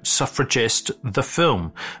Secret Suffragist, the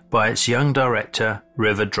film, by its young director,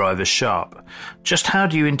 River Driver Sharp. Just how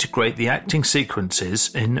do you integrate the acting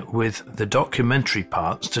sequences in with the documentary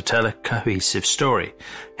parts to tell a cohesive story?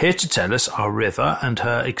 Here to tell us are River and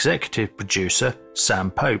her executive producer,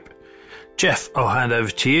 Sam Pope. Jeff, I'll hand over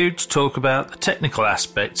to you to talk about the technical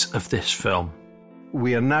aspects of this film.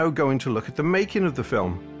 We are now going to look at the making of the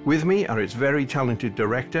film. With me are its very talented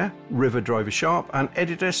director, River Driver Sharp, and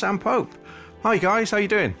editor, Sam Pope. Hi guys, how you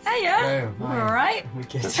doing? Hiya. We're all right. We're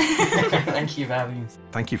good. Thank you for having us.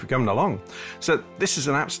 Thank you for coming along. So this is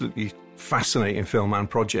an absolutely fascinating film and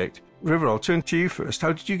project. River, I'll turn to you first.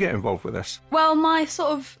 How did you get involved with this? Well, my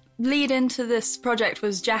sort of lead into this project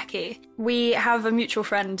was Jackie. We have a mutual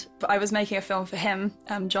friend, but I was making a film for him,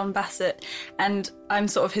 John Bassett, and I'm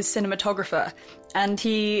sort of his cinematographer. And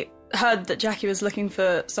he heard that Jackie was looking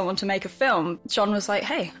for someone to make a film, John was like,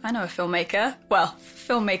 hey, I know a filmmaker. Well,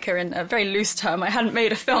 filmmaker in a very loose term. I hadn't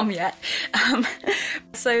made a film yet.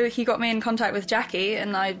 So he got me in contact with Jackie,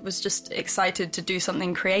 and I was just excited to do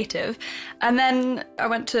something creative. And then I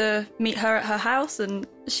went to meet her at her house, and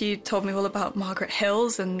she told me all about Margaret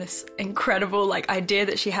Hills and this incredible idea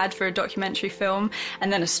that she had for a documentary film,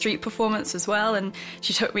 and then a street performance as well. And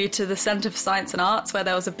she took me to the Centre for Science and Arts, where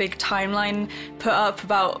there was a big timeline put up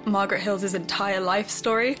about Margaret Hills' entire life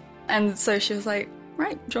story. And so she was like,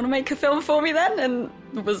 right, do you want to make a film for me then?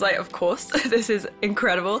 And was like, of course, this is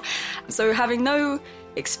incredible. So having no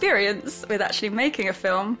experience with actually making a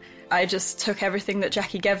film, I just took everything that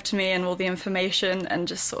Jackie gave to me and all the information and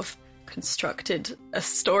just sort of constructed a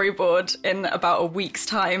storyboard in about a week's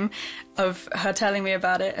time of her telling me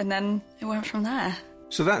about it, and then it went from there.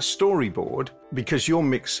 So that storyboard, because you're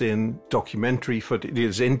mixing documentary footage,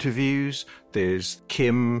 there's interviews, there's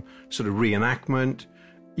Kim sort of reenactment,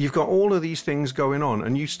 you've got all of these things going on,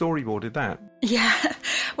 and you storyboarded that. Yeah,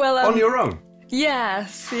 well... on your own?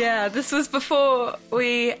 Yes, yeah. This was before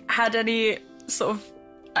we had any sort of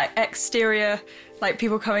exterior,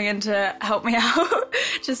 people coming in to help me out.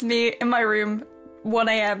 Just me in my room, 1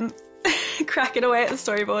 a.m, cracking away at the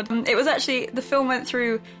storyboard. It was actually, the film went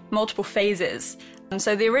through multiple phases.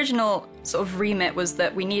 So the original sort of remit was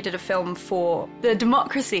that we needed a film for the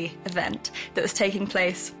Democracy event that was taking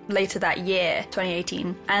place later that year,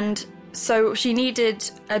 2018. And so she needed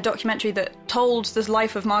a documentary that told the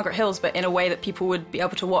life of Margaret Hills, but in a way that people would be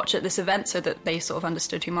able to watch at this event so that they sort of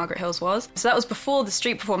understood who Margaret Hills was. So that was before the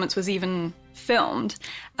street performance was even filmed.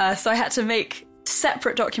 So I had to make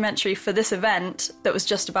separate documentary for this event that was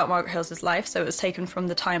just about Margaret Hills' life. So it was taken from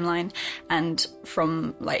the timeline and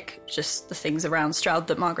from just the things around Stroud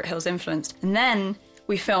that Margaret Hills influenced. And then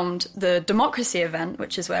we filmed the Democracy event,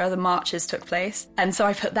 which is where the marches took place. And so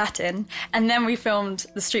I put that in. And then we filmed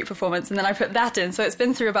the street performance, and then I put that in. So it's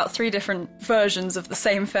been through about 3 different versions of the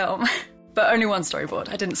same film, but only one storyboard.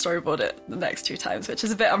 I didn't storyboard it the next 2 times, which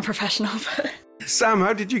is a bit unprofessional. But... Sam,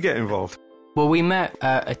 how did you get involved? Well, we met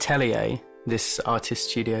at Atelier, this artist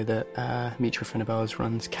studio that a mutual friend of ours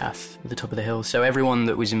runs, Kath, at the top of the hill. So everyone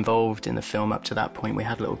that was involved in the film up to that point, we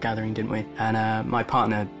had a little gathering, didn't we? And my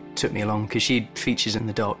partner took me along because she features in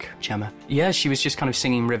the doc, Gemma. Yeah, she was just kind of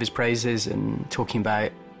singing River's praises and talking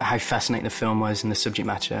about how fascinating the film was and the subject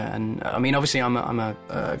matter. And I mean, obviously I'm a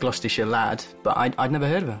Gloucestershire lad, but I'd never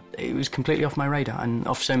heard of her. It was completely off my radar and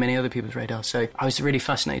off so many other people's radar. So I was really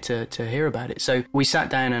fascinated to hear about it. So we sat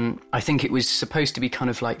down, and I think it was supposed to be kind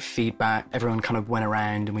of feedback. Everyone kind of went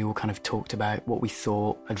around and we all kind of talked about what we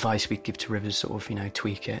thought, advice we'd give to Rivers, sort of,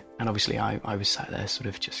 tweak it. And obviously I was sat there sort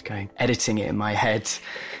of just editing it in my head,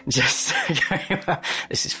 just going,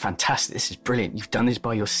 this is fantastic, this is brilliant. You've done this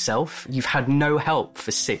by yourself. You've had no help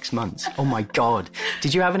for 6 months. Oh my God.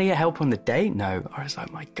 Did you have any help on the day? No. I was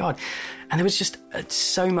like, my God. And there was just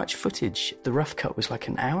so much footage. The rough cut was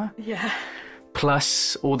an hour. Yeah.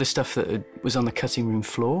 Plus all the stuff that was on the cutting room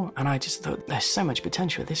floor. And I just thought, there's so much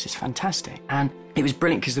potential. This is fantastic. And it was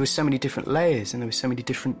brilliant because there were so many different layers and there were so many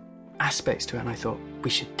different aspects to it. And I thought, we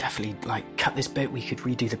should definitely cut this bit. We could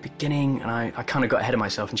redo the beginning. And I kind of got ahead of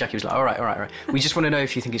myself, and Jackie was like, all right. We just want to know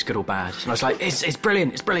if you think it's good or bad. And I was like, it's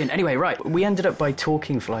brilliant. Anyway, right. We ended up by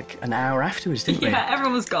talking for an hour afterwards, didn't we? Yeah,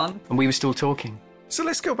 everyone was gone. And we were still talking. So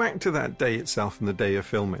let's go back to that day itself and the day of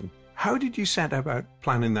filming. How did you set about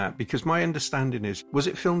planning that? Because my understanding is, was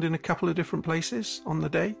it filmed in a couple of different places on the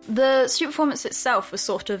day? The street performance itself was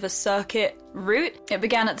sort of a circuit route. It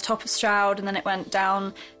began at the top of Stroud, and then it went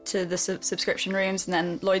down to the subscription rooms, and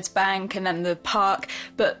then Lloyd's Bank, and then the park.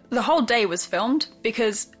 But the whole day was filmed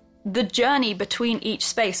because the journey between each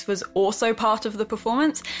space was also part of the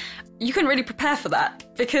performance. You couldn't really prepare for that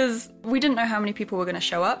because we didn't know how many people were going to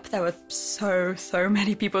show up. There were so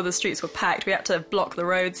many people. The streets were packed. We had to block the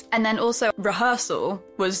roads. And then also rehearsal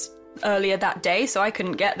was earlier that day, so I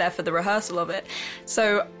couldn't get there for the rehearsal of it.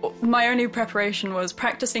 So my only preparation was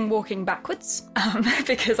practicing walking backwards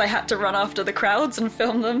because I had to run after the crowds and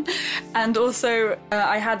film them. And also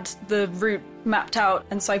I had the route mapped out,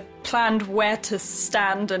 and so I planned where to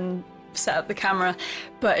stand and set up the camera,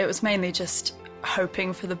 but it was mainly just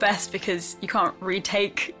hoping for the best because you can't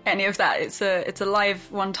retake any of that. It's a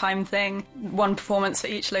live one-time thing, one performance for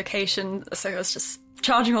each location, so I was just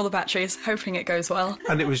charging all the batteries, hoping it goes well.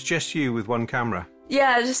 And it was just you with one camera?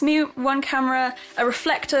 Yeah, just me, one camera, a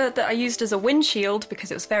reflector that I used as a windshield because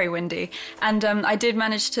it was very windy. And I did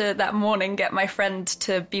manage to, that morning, get my friend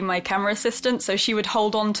to be my camera assistant, so she would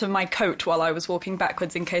hold on to my coat while I was walking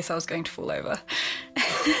backwards in case I was going to fall over.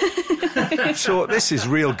 So this is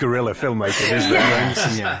real guerrilla filmmaking, isn't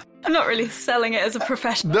it? Yeah. I'm not really selling it as a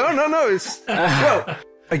professional. No. It's well,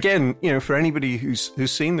 again, for anybody who's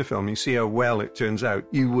seen the film, you see how well it turns out.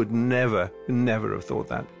 You would never have thought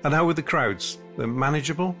that. And how were the crowds? They're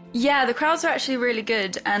manageable? Yeah, the crowds were actually really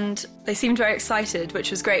good, and they seemed very excited, which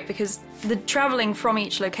was great because the travelling from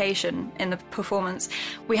each location in the performance,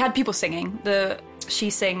 we had people singing. The She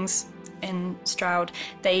Sings in Stroud,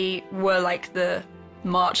 they were like the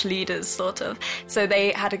march leaders, sort of. So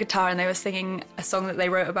they had a guitar and they were singing a song that they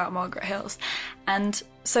wrote about Margaret Hills. And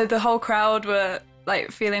so the whole crowd were like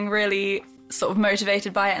feeling really sort of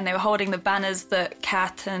motivated by it, and they were holding the banners that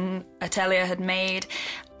Kat and Atelier had made.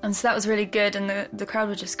 And so that was really good, and the crowd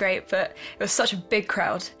was just great, but it was such a big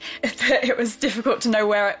crowd that it was difficult to know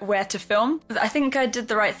where to film. I think I did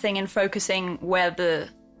the right thing in focusing where the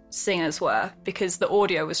singers were, because the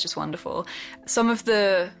audio was just wonderful. Some of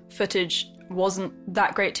the footage wasn't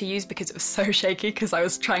that great to use because it was so shaky because I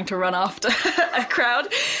was trying to run after a crowd,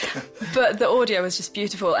 but the audio was just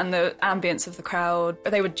beautiful, and the ambience of the crowd,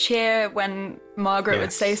 they would cheer when Margaret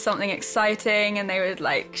would say something exciting, and they would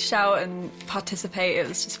like shout and participate. It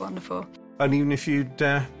was just wonderful. And even if you'd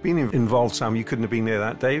been involved, Sam, you couldn't have been there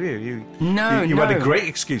that day, were you? No. You had a great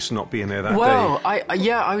excuse for not being there that day. Well,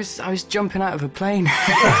 I was jumping out of a plane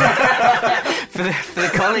for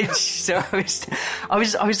the college, so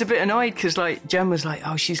I was a bit annoyed because like Jen was like,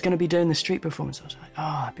 oh, she's going to be doing the street performance. I was like,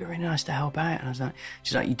 oh, it'd be really nice to help out. And I was like,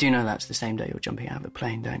 she's like, you do know that's the same day you're jumping out of a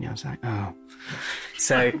plane, don't you? I was like, oh.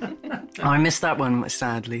 So I missed that one,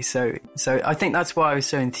 sadly. So I think that's why I was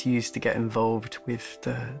so enthused to get involved with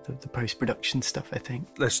the post-production stuff, I think.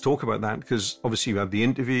 Let's talk about that, because obviously you had the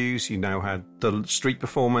interviews, you now had the street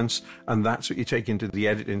performance, and that's what you take into the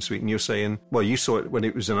editing suite. And you're saying, well, you saw it when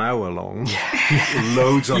it was an hour long,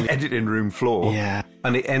 loads on the editing room floor. Yeah.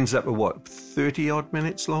 And it ends up at what, 30-odd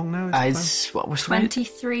minutes long now? What was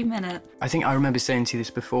 23 minutes. I think I remember saying to you this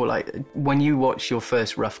before, like, when you watch your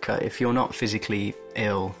first rough cut, if you're not physically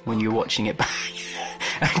ill when you're watching it back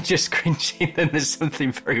and just cringing, then there's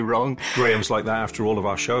something very wrong. Graham's like that after all of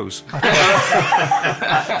our shows.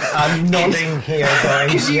 I'm nodding here,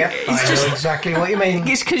 guys. I know exactly what you mean.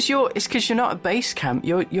 It's because you're not at base camp.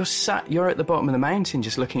 You're at the bottom of the mountain,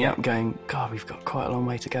 just looking up, going, God, we've got quite a long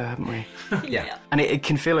way to go, haven't we? Yeah. And it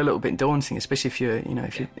can feel a little bit daunting, especially if you're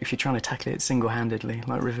trying to tackle it single-handedly,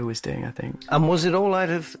 like River was doing, I think. And was it all out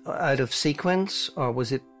of sequence, or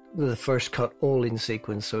was it the first cut all in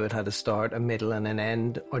sequence, so it had a start, a middle, and an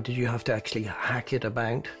end, or did you have to actually hack it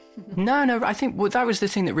about? No, I think that was the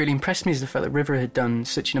thing that really impressed me, is the fact that River had done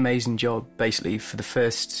such an amazing job, basically, for the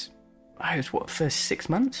first 6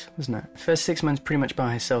 months, wasn't it? First 6 months pretty much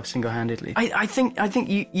by herself, single-handedly. I think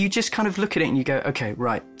you just kind of look at it and you go, okay,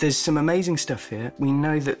 right, there's some amazing stuff here. We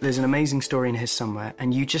know that there's an amazing story in here somewhere,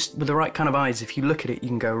 and you just, with the right kind of eyes, if you look at it, you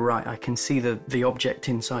can go, right, I can see the object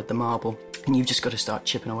inside the marble, and you've just got to start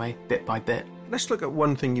chipping away bit by bit. Let's look at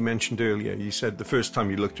one thing you mentioned earlier. You said the first time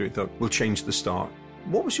you looked at it, you thought, we'll change the start.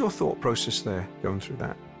 What was your thought process there, going through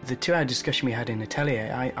that? The 2-hour discussion we had in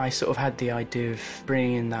Atelier, I sort of had the idea of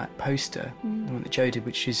bringing in that poster, the one that Joe did,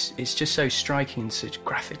 which is, it's just so striking and such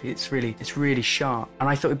graphic. It's really sharp. And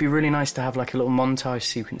I thought it'd be really nice to have like a little montage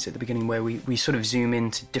sequence at the beginning where we sort of zoom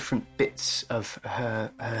into different bits of her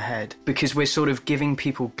head, because we're sort of giving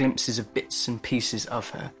people glimpses of bits and pieces of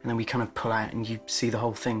her, and then we kind of pull out and you see the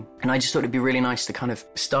whole thing. And I just thought it'd be really nice to kind of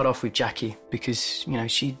start off with Jackie, because, you know,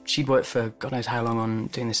 she'd worked for God knows how long on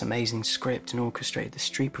doing this amazing script and orchestrated the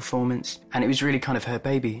street performance, and it was really kind of her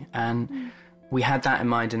baby, and we had that in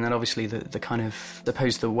mind. And then obviously the kind of,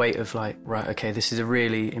 suppose the weight of like, right, okay, this is a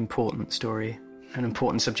really important story, an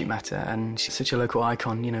important subject matter, and she's such a local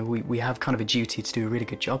icon, you know, we have kind of a duty to do a really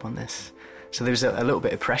good job on this. So there was a little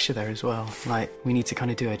bit of pressure there as well, like we need to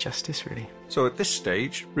kind of do her justice, really. So at this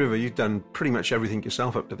stage, River, you've done pretty much everything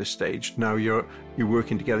yourself up to this stage. Now you're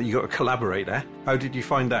working together, you've got a collaborator. How did you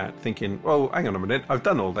find that? Thinking, oh, hang on a minute, I've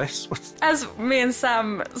done all this. As me and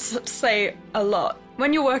Sam say a lot,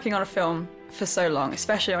 when you're working on a film for so long,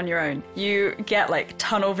 especially on your own, you get like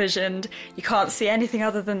tunnel visioned. You can't see anything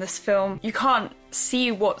other than this film. You can't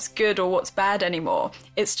see what's good or what's bad anymore.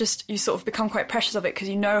 It's just, you sort of become quite precious of it because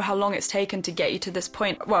you know how long it's taken to get you to this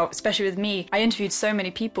point. Well, especially with me, I interviewed so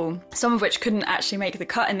many people, some of which couldn't actually make the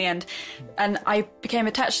cut in the end, and I became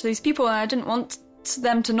attached to these people, and I didn't want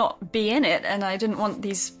them to not be in it, and I didn't want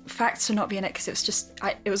these facts to not be in it, because it was just,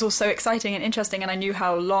 it was all so exciting and interesting, and I knew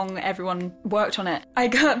how long everyone worked on it. I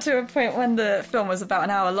got to a point when the film was about an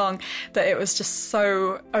hour long that it was just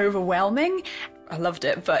so overwhelming. I loved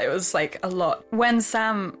it, but it was like a lot. When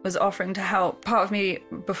Sam was offering to help, part of me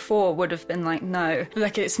before would have been like, no,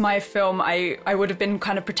 like it's my film. I would have been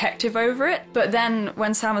kind of protective over it. But then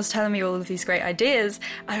when Sam was telling me all of these great ideas,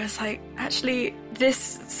 I was like, actually, this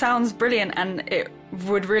sounds brilliant, and it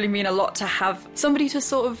would really mean a lot to have somebody to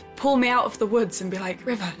sort of pull me out of the woods and be like,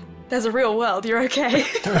 River, there's a real world, you're okay.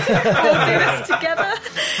 We'll do this together.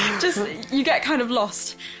 Just, you get kind of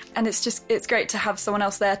lost. And it's great to have someone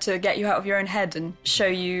else there to get you out of your own head and show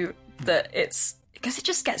you that because it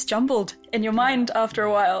just gets jumbled in your mind after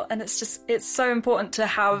a while. And it's so important to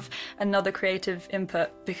have another creative input,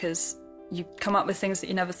 because you come up with things that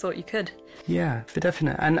you never thought you could. Yeah, for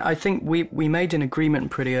definite. And I think we made an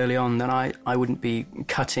agreement pretty early on that I wouldn't be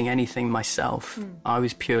cutting anything myself. I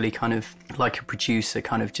was purely kind of like a producer,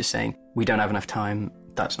 kind of just saying, we don't have enough time,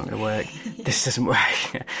 that's not going to work, this doesn't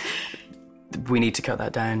work. We need to cut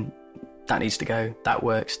that down. That needs to go. That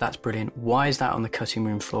works. That's brilliant. Why is that on the cutting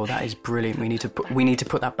room floor? That is brilliant. We need to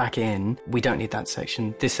put that back in. We don't need that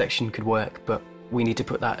section. This section could work, but we need to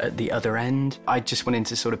put that at the other end. I just went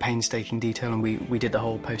into sort of painstaking detail, and we did the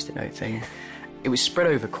whole post-it note thing. It was spread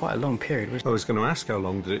over quite a long period, wasn't it? I was going to ask, how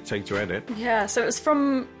long did it take to edit? Yeah, so it was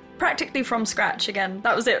practically from scratch again.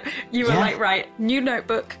 That was it. You were like, right, new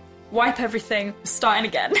notebook, wipe everything, starting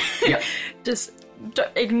again. Yeah. Just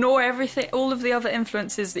ignore everything, all of the other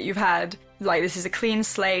influences that you've had. Like, this is a clean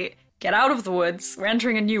slate. Get out of the woods. We're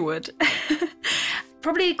entering a new wood.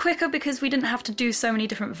 Probably quicker because we didn't have to do so many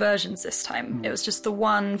different versions this time. It was just the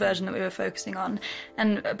one version that we were focusing on.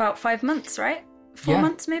 And about 5 months, right? 4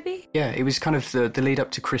 months, maybe? Yeah, it was kind of the lead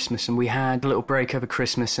up to Christmas, and we had a little break over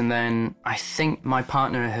Christmas, and then I think my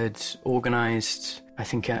partner had organised,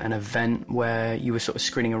 an event where you were sort of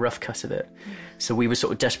screening a rough cut of it. So we were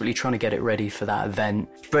sort of desperately trying to get it ready for that event.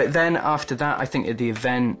 But then after that, I think at the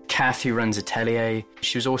event, Kath, who runs Atelier,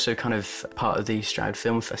 she was also kind of part of the Stroud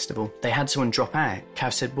Film Festival. They had someone drop out.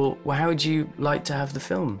 Kath said, well, how would you like to have the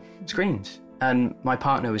film screened? And my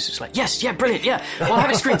partner was just like, yes, yeah, brilliant, yeah, we'll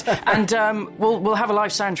have it screened. And we'll have a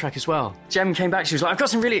live soundtrack as well. Jem came back, she was like, I've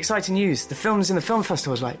got some really exciting news. The film's in the film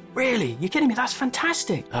festival. I was like, really? You're kidding me? That's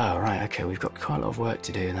fantastic. Oh, right, okay, we've got quite a lot of work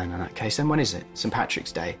to do then in that case. Then when is it? St.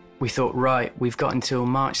 Patrick's Day. We thought, right, we've got until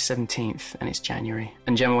March 17th, and it's January.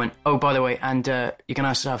 And Gemma went, oh, by the way, and you're going to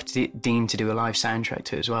have to ask Dean to do a live soundtrack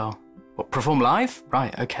to it as well. What, perform live?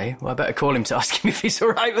 Right, okay. Well, I better call him to ask him if he's all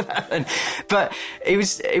right with that then. But it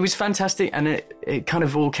was fantastic, and it kind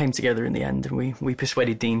of all came together in the end, and we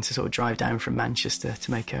persuaded Dean to sort of drive down from Manchester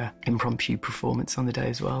to make a impromptu performance on the day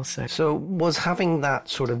as well. So was having that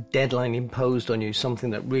sort of deadline imposed on you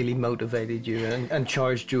something that really motivated you and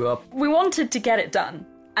charged you up? We wanted to get it done,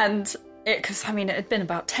 and because, it had been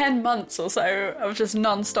about 10 months or so of just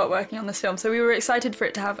non-stop working on this film, so we were excited for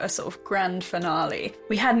it to have a sort of grand finale.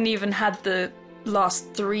 We hadn't even had the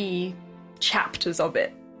last 3 chapters of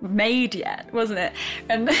it made yet, wasn't it?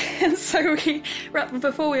 And so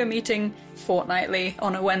before we were meeting fortnightly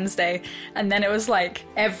on a Wednesday, and then it was like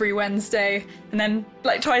every Wednesday, and then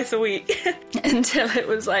like twice a week until it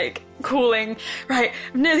was like calling, right,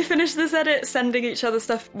 I've nearly finished this edit, sending each other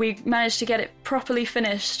stuff. We managed to get it properly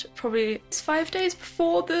finished probably 5 days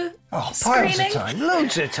before the screening. Piles of time,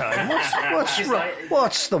 loads of time.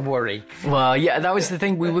 What's the worry? Well, yeah, that was the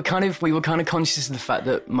thing. We were kind of conscious of the fact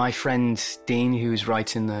that my friend Dean, who was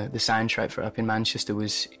writing the soundtrack for Up in Manchester,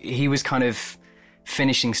 he was kind of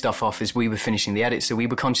finishing stuff off as we were finishing the edit. So we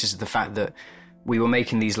were conscious of the fact that we were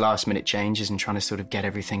making these last minute changes and trying to sort of get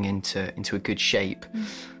everything into a good shape.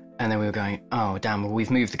 And then we were going, oh, damn, well,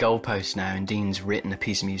 we've moved the goalposts now, and Dean's written a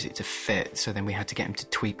piece of music to fit, so then we had to get him to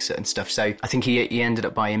tweak certain stuff. So I think he ended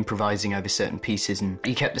up by improvising over certain pieces, and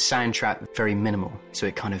he kept the soundtrack very minimal.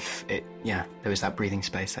 So there was that breathing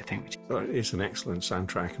space, I think. It's an excellent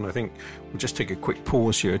soundtrack, and I think we'll just take a quick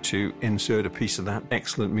pause here to insert a piece of that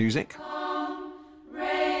excellent music.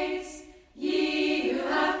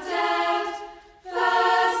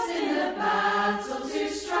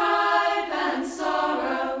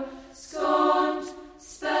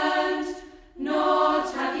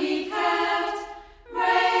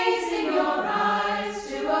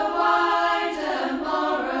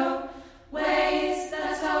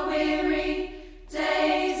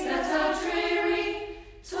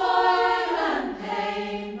 Toil and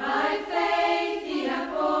pain by faith ye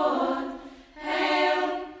have borne.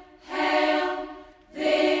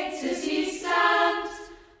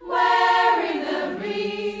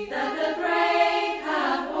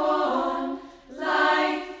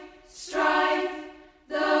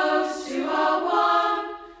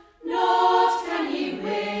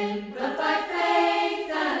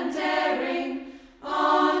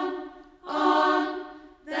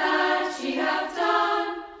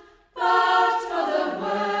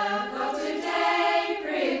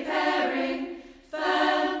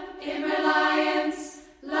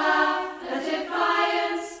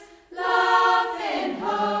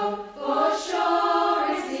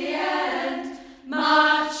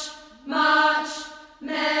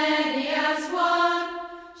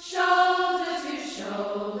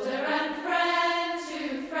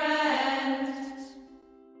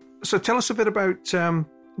 So tell us a bit about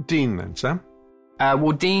Dean then, Sam.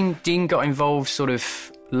 Well, Dean got involved sort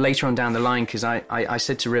of later on down the line because I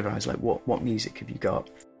said to River, I was like, what music have you got?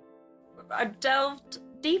 I delved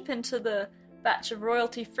deep into the batch of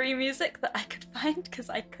royalty-free music that I could find because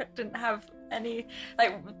I didn't have any.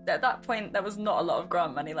 Like at that point, there was not a lot of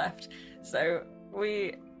grant money left, so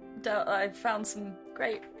I found some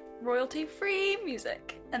great royalty-free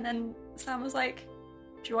music, and then Sam was like,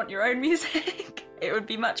 "Do you want your own music? It would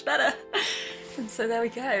be much better." And so there we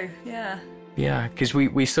go. Yeah. Yeah, because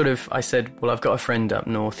I said, well, I've got a friend up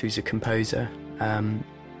north who's a composer, and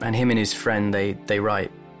him and his friend, they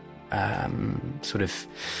write sort of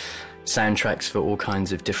soundtracks for all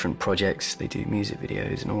kinds of different projects. They do music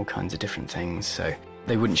videos and all kinds of different things, so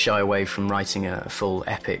they wouldn't shy away from writing a full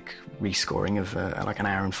epic rescoring of like an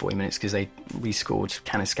hour and 40 minutes because they rescored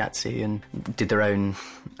Canaskatsi and did their own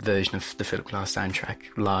version of the Philip Glass soundtrack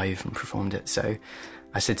live and performed it. So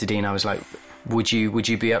I said to Dean, I was like, would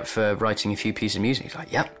you be up for writing a few pieces of music? He's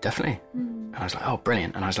like, yep, definitely. And I was like, oh,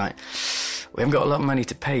 brilliant. And I was like, we haven't got a lot of money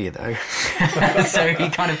to pay you though. So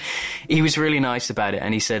he was really nice about it,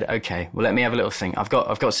 and he said, okay, well, let me have a little think. I've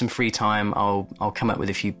got some free time. I'll come up with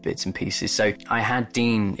a few bits and pieces. So I had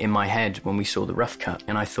Dean in my head when we saw the rough cut,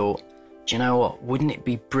 and I thought, do you know what? Wouldn't it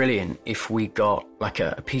be brilliant if we got like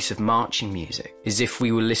a piece of marching music, as if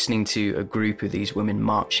we were listening to a group of these women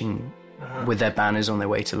marching with their banners on their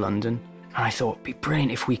way to London? And I thought it'd be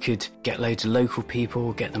brilliant if we could get loads of local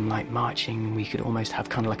people, get them like marching, and we could almost have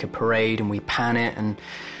kind of like a parade, and we pan it, and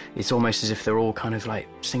it's almost as if they're all kind of like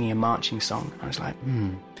singing a marching song. I was like,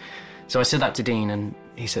 So I said that to Dean, and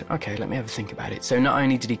he said, okay, let me have a think about it. So not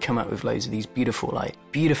only did he come up with loads of these beautiful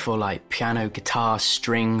piano, guitar,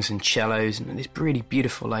 strings and cellos, and this really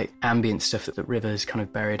beautiful like ambient stuff that the River's kind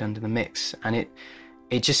of buried under the mix, and it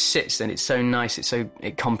just sits and it's so nice,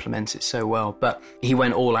 it complements it so well. But he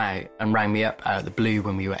went all out and rang me up out of the blue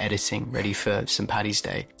when we were editing, ready for St. Paddy's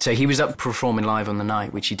Day. So he was up performing live on the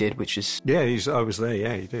night, which he did, which is... Yeah, I was there,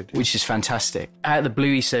 yeah, he did. Which is fantastic. Out of the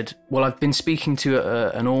blue, he said, well, I've been speaking to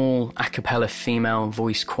an all a cappella female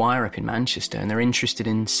voice choir up in Manchester, and they're interested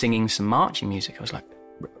in singing some marching music. I was like,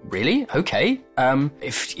 really? Okay.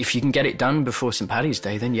 If you can get it done before St. Paddy's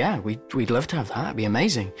Day, then yeah, we'd love to have that. That'd be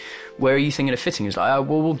amazing. Where are you thinking of fitting? He was like, oh,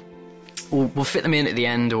 well, we'll fit them in at the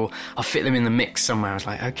end, or I'll fit them in the mix somewhere. I was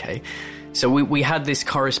like, okay. So we had this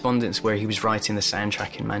correspondence where he was writing the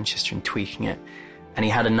soundtrack in Manchester and tweaking it. And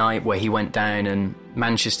he had a night where he went down, and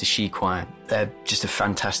Manchester She Choir, they're just a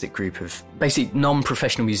fantastic group of basically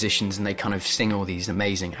non-professional musicians, and they kind of sing all these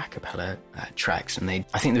amazing a cappella tracks. And I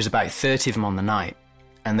think there was about 30 of them on the night.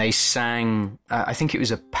 And they sang, I think it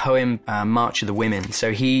was a poem, March of the Women.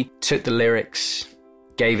 So he took the lyrics,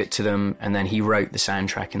 gave it to them, and then he wrote the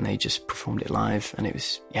soundtrack, and they just performed it live. And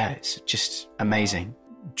it's just amazing.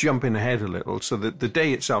 Jumping ahead a little, so the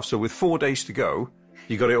day itself, so with 4 days to go,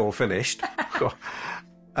 you got it all finished.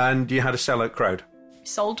 And you had a sellout crowd.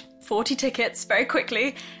 Sold 40 tickets very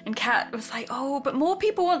quickly, and Kat was like, oh, but more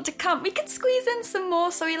people want to come. We could squeeze in some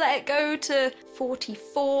more, so we let it go to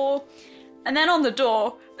 44. And then on the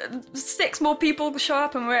door, 6 more people show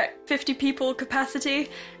up, and we're at 50 people capacity,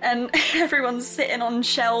 and everyone's sitting on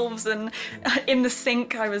shelves and in the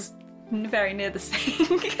sink. I was very near the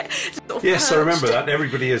sink. Yes, I remember that.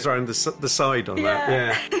 Everybody is around the side on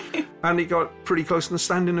that. Yeah. And it got pretty close to the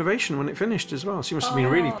standing ovation when it finished as well. So you must have been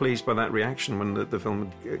really pleased by that reaction when the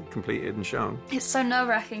film had completed and shown. It's so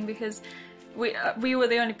nerve-wracking because we were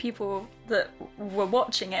the only people that were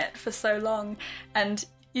watching it for so long, and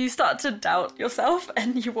you start to doubt yourself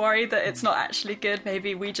and you worry that it's not actually good.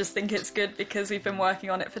 Maybe we just think it's good because we've been working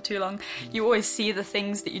on it for too long. You always see the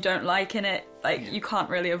things that you don't like in it. Like, you can't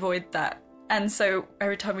really avoid that. And so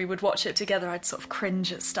every time we would watch it together, I'd sort of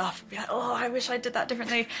cringe at stuff and be like, oh, I wish I did that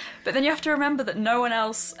differently. But then you have to remember that no one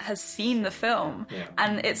else has seen the film,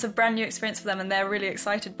 and it's a brand new experience for them, and they're really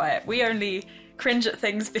excited by it. We only cringe at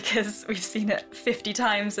things because we've seen it 50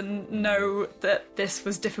 times and know that this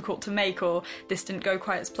was difficult to make or this didn't go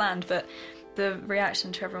quite as planned. But the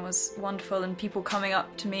reaction to everyone was wonderful, and people coming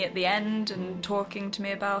up to me at the end and talking to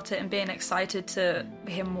me about it and being excited to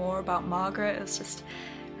hear more about Margaret. It was just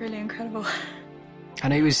really incredible.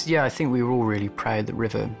 And it was, I think we were all really proud that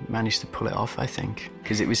River managed to pull it off, I think,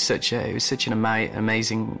 because it was such an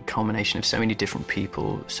amazing combination of so many different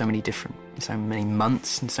people, so many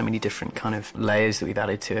months and so many different kind of layers that we've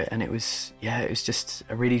added to it. And it was just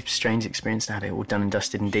a really strange experience to have it all done and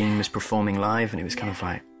dusted, and Dean was performing live, and it was kind of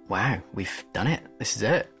like, wow, we've done it. This is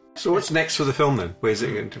it. So what's next for the film then? Where's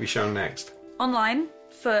it going to be shown next? Online.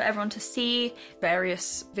 for everyone to see,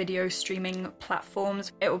 various video streaming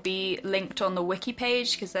platforms. It will be linked on the wiki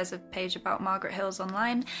page because there's a page about Margaret Hills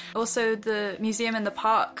online. Also, the museum in the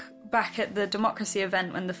park, back at the Democracy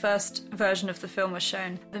event when the first version of the film was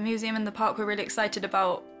shown, the museum in the park were really excited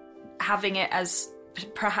about having it as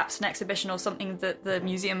perhaps an exhibition or something that the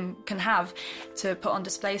museum can have to put on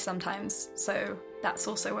display sometimes. So that's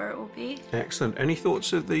also where it will be. Excellent. Any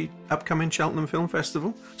thoughts of the upcoming Cheltenham Film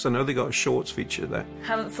Festival? So I know they got a shorts feature there.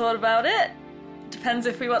 Haven't thought about it. Depends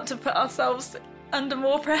if we want to put ourselves under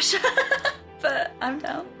more pressure. But I'm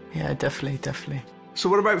down. Yeah, definitely. So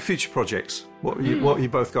what about future projects? What have you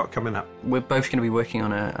both got coming up? We're both going to be working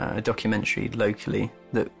on a documentary locally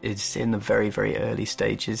that is in the very, very early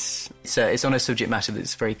stages. It's on a subject matter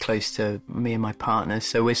that's very close to me and my partner.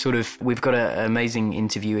 So we've got an amazing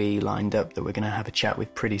interviewee lined up that we're going to have a chat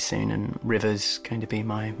with pretty soon. And River's going to be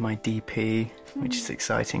my DP, which is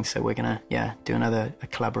exciting. So we're going to, do a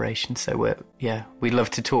collaboration. So we'd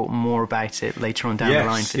love to talk more about it later on down the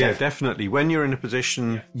line. Yes, definitely. When you're in a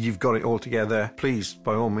position, you've got it all together, please,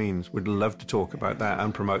 by all means, we'd love to talk about that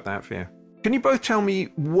and promote that for you. Can you both tell me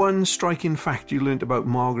one striking fact you learnt about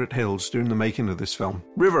Margaret Hills during the making of this film?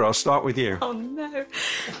 River, I'll start with you. Oh no.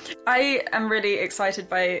 I am really excited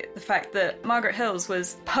by the fact that Margaret Hills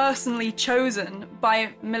was personally chosen by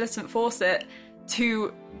Millicent Fawcett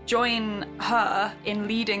to join her in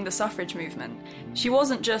leading the suffrage movement. She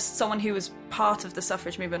wasn't just someone who was part of the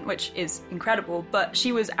suffrage movement, which is incredible, but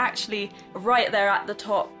she was actually right there at the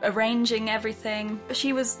top, arranging everything.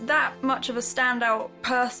 She was that much of a standout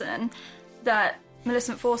person that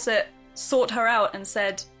Millicent Fawcett sought her out and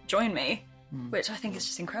said, join me, which I think is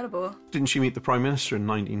just incredible. Didn't she meet the Prime Minister in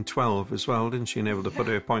 1912 as well, didn't she, and able to put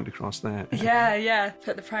her point across there? Yeah,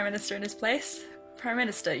 put the Prime Minister in his place. Prime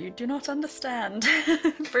Minister, you do not understand.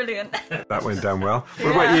 Brilliant. That went down well.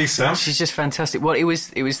 What about you, Sam? She's just fantastic. Well, it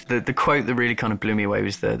was the quote that really kind of blew me away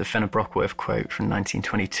was the Fenner Brockworth quote from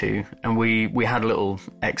 1922, and we had a little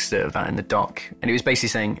excerpt of that in the doc, and it was basically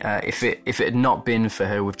saying if it had not been for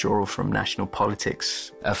her withdrawal from national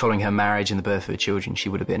politics following her marriage and the birth of her children, she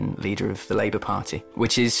would have been leader of the Labour Party,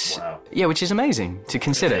 which is amazing to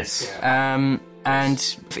consider. And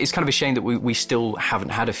it's kind of a shame that we still haven't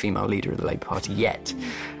had a female leader of the Labour Party yet.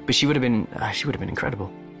 But she would have been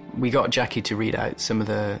incredible. We got Jackie to read out some of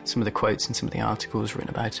the quotes and some of the articles written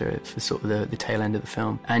about her for sort of the tail end of the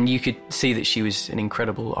film, and you could see that she was an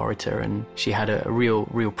incredible orator and she had a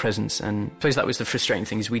real presence. And I suppose that was the frustrating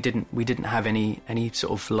thing, is we didn't have any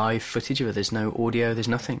sort of live footage of her. There's no audio, there's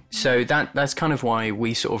nothing. So that's kind of why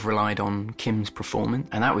we sort of relied on Kim's performance,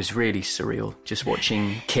 and that was really surreal, just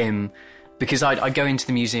watching Kim. Because I'd go into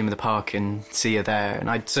the museum in the park and see her there, and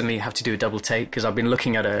I'd suddenly have to do a double take because I've been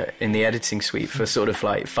looking at her in the editing suite for sort of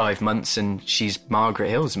like 5 months, and she's Margaret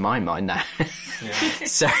Hills in my mind now. Yeah.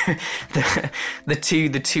 So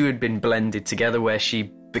the two had been blended together, where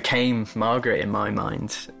she became Margaret in my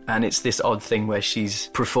mind, and it's this odd thing where she's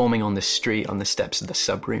performing on the street on the steps of the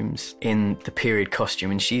subrooms in the period costume,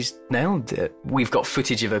 and she's nailed it. We've got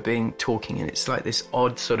footage of her talking, and it's like this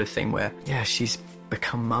odd sort of thing where she's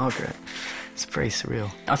become Margaret. It's very surreal.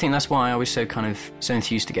 I think that's why I was so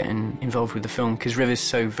enthused to get involved with the film, because River's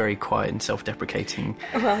so very quiet and self-deprecating.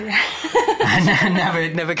 Well, yeah.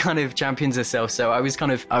 And never kind of champions herself. So I was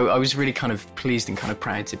I was really kind of pleased and kind of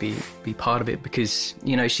proud to be part of it, because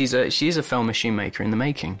she is a film machine maker in the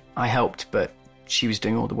making. I helped, but she was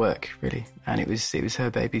doing all the work, really, and it was her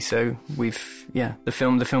baby. So the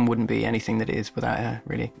film wouldn't be anything that it is without her,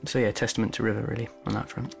 really. So testament to River, really, on that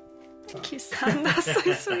front. Thank you, Sam. That's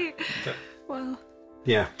so sweet. Well.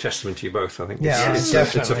 Yeah, testament to you both, I think. Yeah, it's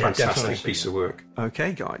a fantastic piece of work.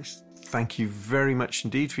 Okay, guys, thank you very much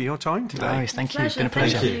indeed for your time today. Oh, thank you. It's been a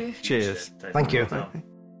pleasure. Thank you. Cheers. Thank you.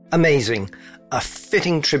 Amazing. A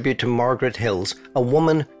fitting tribute to Margaret Hills, a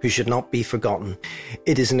woman who should not be forgotten.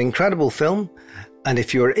 It is an incredible film, and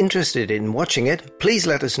if you're interested in watching it, please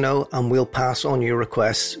let us know and we'll pass on your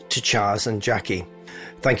requests to Chaz and Jackie.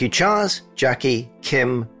 Thank you, Chaz, Jackie,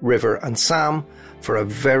 Kim, River and Sam for a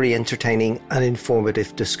very entertaining and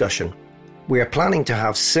informative discussion. We are planning to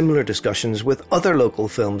have similar discussions with other local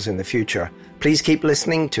films in the future. Please keep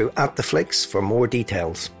listening to At The Flicks for more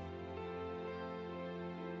details.